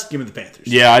bit less. Give me the Panthers.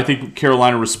 Yeah, I think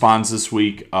Carolina responds this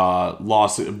week. Bad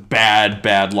loss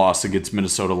against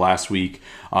Minnesota last week.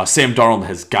 Sam Darnold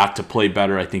has got to play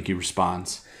better. I think he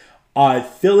responds.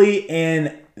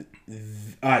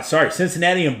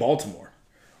 Cincinnati and Baltimore.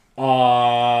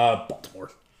 Baltimore.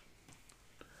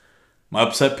 My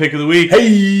upset pick of the week.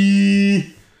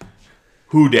 Hey!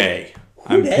 Houday.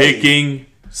 I'm picking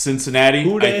Cincinnati.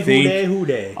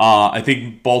 I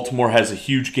think Baltimore has a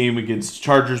huge game against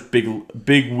Chargers.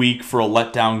 Big week for a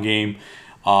letdown game.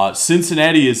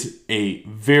 Cincinnati is a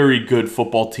very good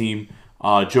football team.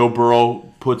 Joe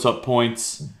Burrow puts up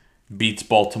points, beats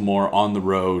Baltimore on the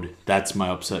road. That's my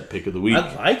upset pick of the week.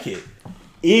 I like it.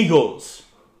 Eagles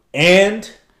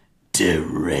and the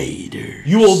Raiders.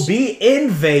 You will be in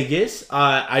Vegas.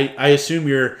 I assume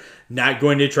you're not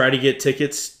going to try to get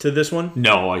tickets to this one?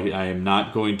 No, I am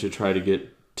not going to try to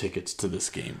get tickets to this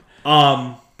game.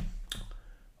 I'm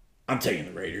taking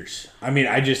the Raiders. I mean,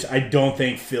 I don't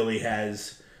think Philly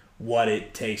has what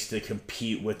it takes to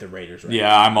compete with the Raiders right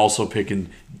now. I'm also picking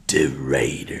the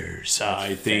Raiders.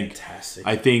 I think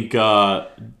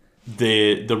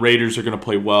the Raiders are going to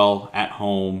play well at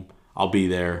home. I'll be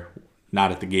there,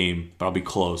 not at the game, but I'll be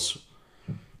close.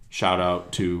 Shout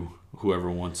out to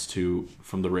whoever wants to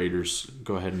from the Raiders,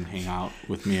 go ahead and hang out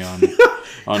with me on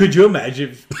Could you imagine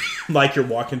if, like, you're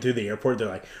walking through the airport, they're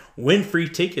like, win free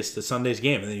tickets to Sunday's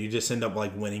game, and then you just end up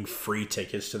like winning free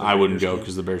tickets to the I Raiders wouldn't go game?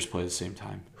 because the Bears play at the same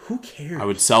time. Who cares? I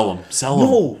would sell them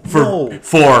No.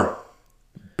 for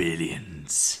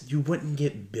billions. You wouldn't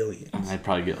get billions. I'd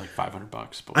probably get like $500.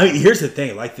 But I mean, here's the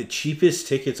thing: like the cheapest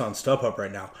tickets on StubHub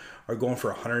right now are going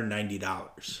for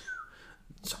 $190.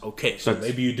 So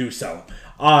maybe you do sell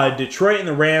them. Detroit and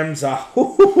the Rams.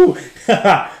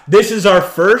 This is our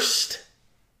first.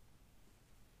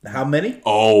 How many?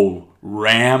 Oh,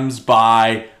 Rams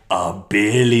by $1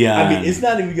 billion. I mean, it's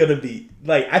not even going to be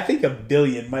like, I think $1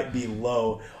 billion might be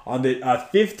low on the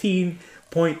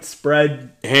 15-point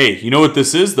spread. Hey, you know what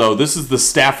this is though? This is the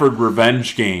Stafford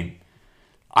revenge game.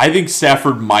 I think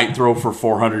Stafford might throw for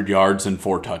 400 yards and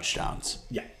 4 touchdowns.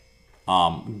 Yeah.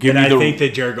 I think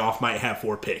that Jared Goff might have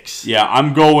 4 picks. Yeah,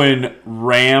 I'm going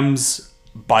Rams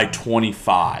by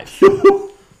 25.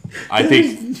 I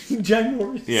think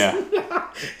ginormous. Yeah.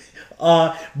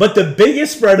 But the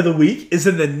biggest spread of the week is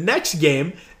in the next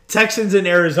game, Texans and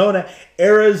Arizona.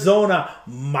 Arizona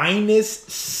minus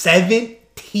 17.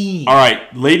 All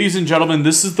right, ladies and gentlemen,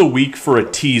 this is the week for a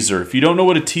teaser. If you don't know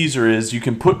what a teaser is, you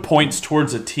can put points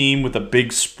towards a team with a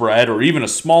big spread or even a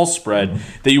small spread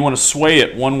that you want to sway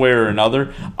it one way or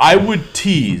another. I would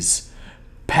tease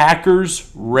Packers,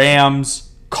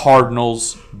 Rams,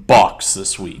 Cardinals, Bucks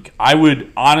this week. I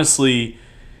would honestly,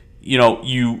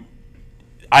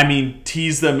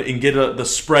 tease them and get the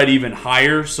spread even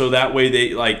higher so that way they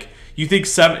you think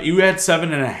you had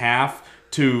 7.5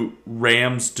 to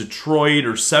Rams Detroit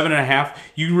or 7.5.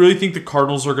 You really think the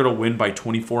Cardinals are going to win by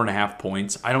 24.5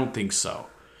 points? I don't think so.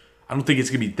 I don't think it's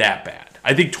going to be that bad.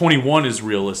 I think 21 is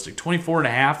realistic.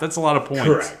 24.5, that's a lot of points.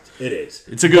 Correct. It is.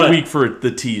 It's a good week for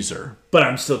the teaser. But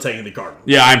I'm still taking the Cardinals.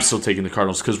 Yeah, I'm still taking the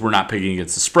Cardinals because we're not picking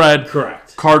against the spread.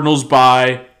 Correct. Cardinals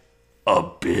by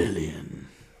 $1 billion.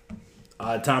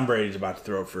 Tom Brady's about to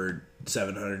throw for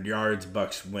 700 yards.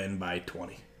 Bucks win by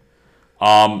 20.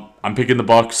 I'm picking the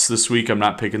Bucks this week. I'm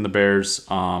not picking the Bears.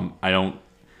 I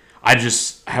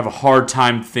just have a hard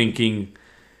time thinking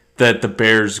that the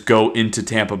Bears go into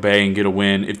Tampa Bay and get a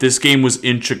win. If this game was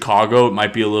in Chicago, it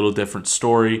might be a little different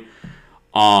story.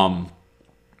 I'm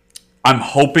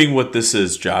hoping what this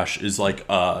is, Josh, is like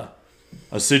a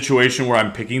situation where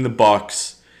I'm picking the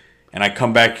Bucks and I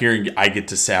come back here and I get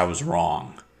to say I was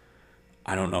wrong.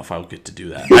 I don't know if I'll get to do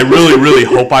that. I really, really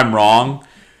hope I'm wrong,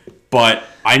 but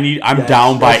I'm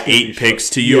down by 8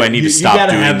 picks to you. I need to stop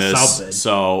doing this. Something.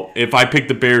 So if I pick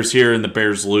the Bears here and the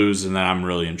Bears lose, and then I'm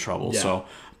really in trouble. Yeah. So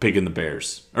I'm picking the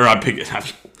Bears. Or I'm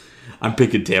I'm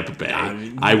picking Tampa Bay.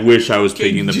 I wish I was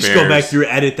picking the Bears. Just go back through,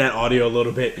 edit that audio a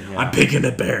little bit. Yeah. I'm picking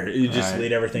the Bears. You just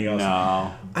delete everything else.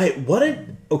 No.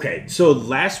 Okay, so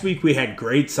last week we had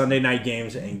great Sunday night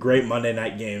games and great Monday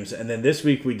night games, and then this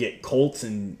week we get Colts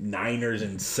and Niners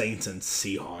and Saints and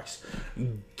Seahawks.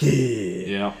 Good.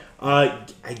 Yeah.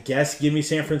 I guess give me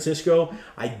San Francisco.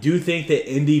 I do think that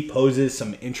Indy poses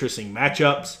some interesting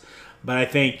matchups, but I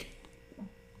think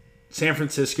San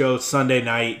Francisco Sunday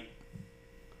night.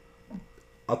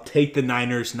 I'll take the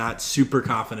Niners. Not super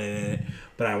confident in it,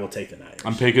 but I will take the Niners.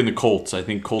 I'm picking the Colts. I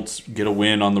think Colts get a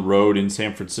win on the road in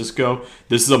San Francisco.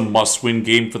 This is a must-win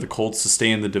game for the Colts to stay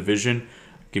in the division.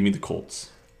 Give me the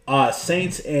Colts.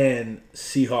 Saints and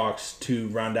Seahawks to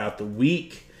round out the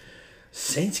week.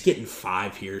 Saints getting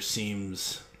 5 here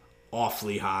seems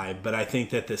awfully high, but I think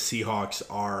that the Seahawks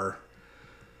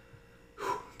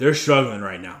they're struggling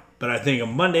right now. But I think a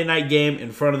Monday night game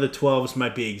in front of the 12s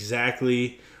might be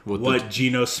exactly what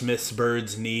Geno Smith's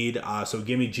Birds need. So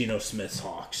give me Geno Smith's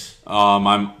Hawks.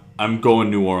 I'm going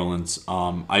New Orleans.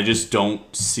 I just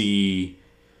don't see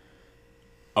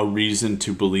a reason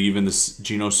to believe in this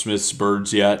Geno Smith's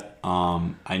Birds yet.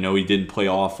 I know he didn't play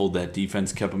awful. That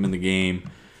defense kept him in the game.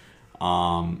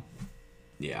 I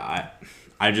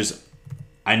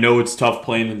know it's tough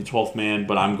playing in the 12th man,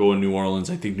 but I'm going New Orleans.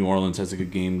 I think New Orleans has a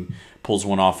good game, pulls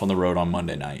one off on the road on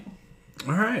Monday night.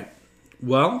 All right.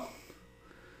 Well,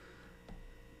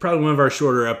 probably one of our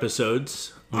shorter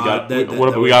episodes. We got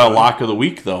a lock of the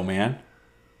week, though, man.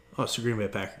 Oh, it's the Green Bay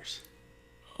Packers.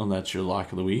 Oh, that's your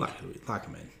lock of the week? Lock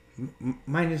them in.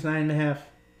 Minus 9.5.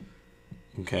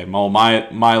 Okay. Well,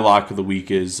 my lock of the week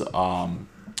is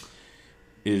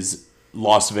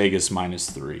Las Vegas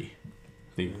 -3.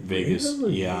 I think Vegas.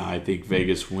 Really? Yeah, I think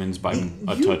Vegas wins by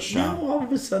a touchdown. Now all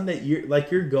of a sudden that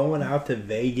you're going out to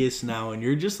Vegas now, and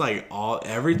you're just like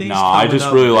everything's. No, I just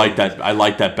really like that. I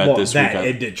like that bet this week.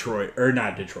 In Detroit or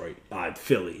not Detroit,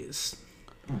 Philly is.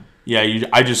 Yeah,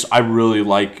 I really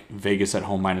like Vegas at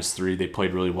home -3. They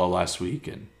played really well last week,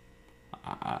 and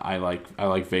I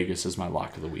like Vegas as my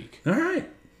lock of the week. All right.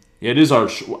 Yeah, it is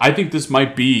I think this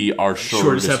might be our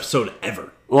shortest episode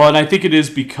ever. Well, and I think it is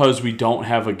because we don't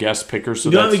have a guest picker. So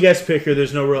we don't have a guest picker.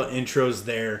 There's no real intros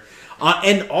there.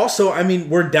 And also, I mean,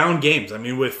 we're down games. I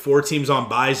mean, with 4 teams on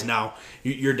buys now,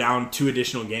 you're down 2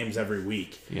 additional games every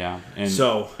week. Yeah.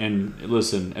 And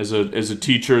listen, as a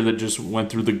teacher that just went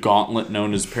through the gauntlet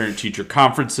known as parent-teacher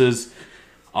conferences,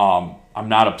 I'm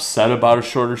not upset about a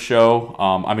shorter show.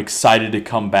 I'm excited to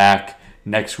come back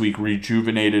next week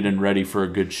rejuvenated and ready for a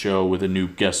good show with a new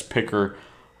guest picker.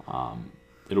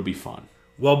 It'll be fun.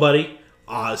 Well, buddy,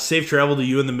 safe travel to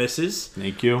you and the missus.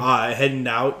 Thank you. Heading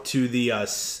out to the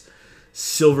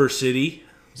Silver City,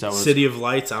 City of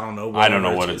Lights. I don't know. I don't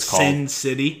know what it's called. Sin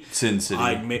City. Sin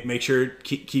City. Make sure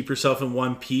keep yourself in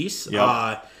one piece.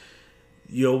 Yep.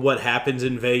 What happens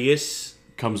in Vegas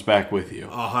comes back with you.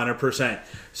 100%.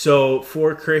 So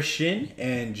for Christian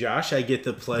and Josh, I get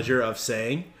the pleasure of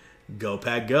saying, "Go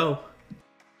Pack, go."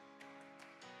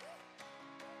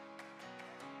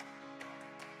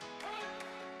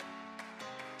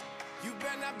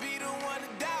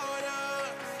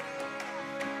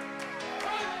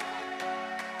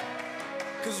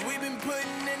 Cause we've been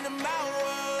putting in the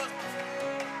hours.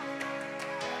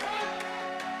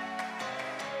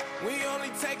 We only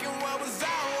taking what was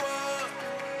ours.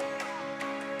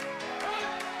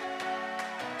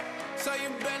 So you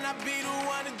better not be the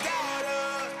one to doubt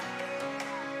us.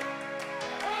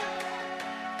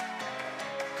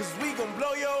 Cause we gon'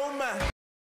 blow your mind.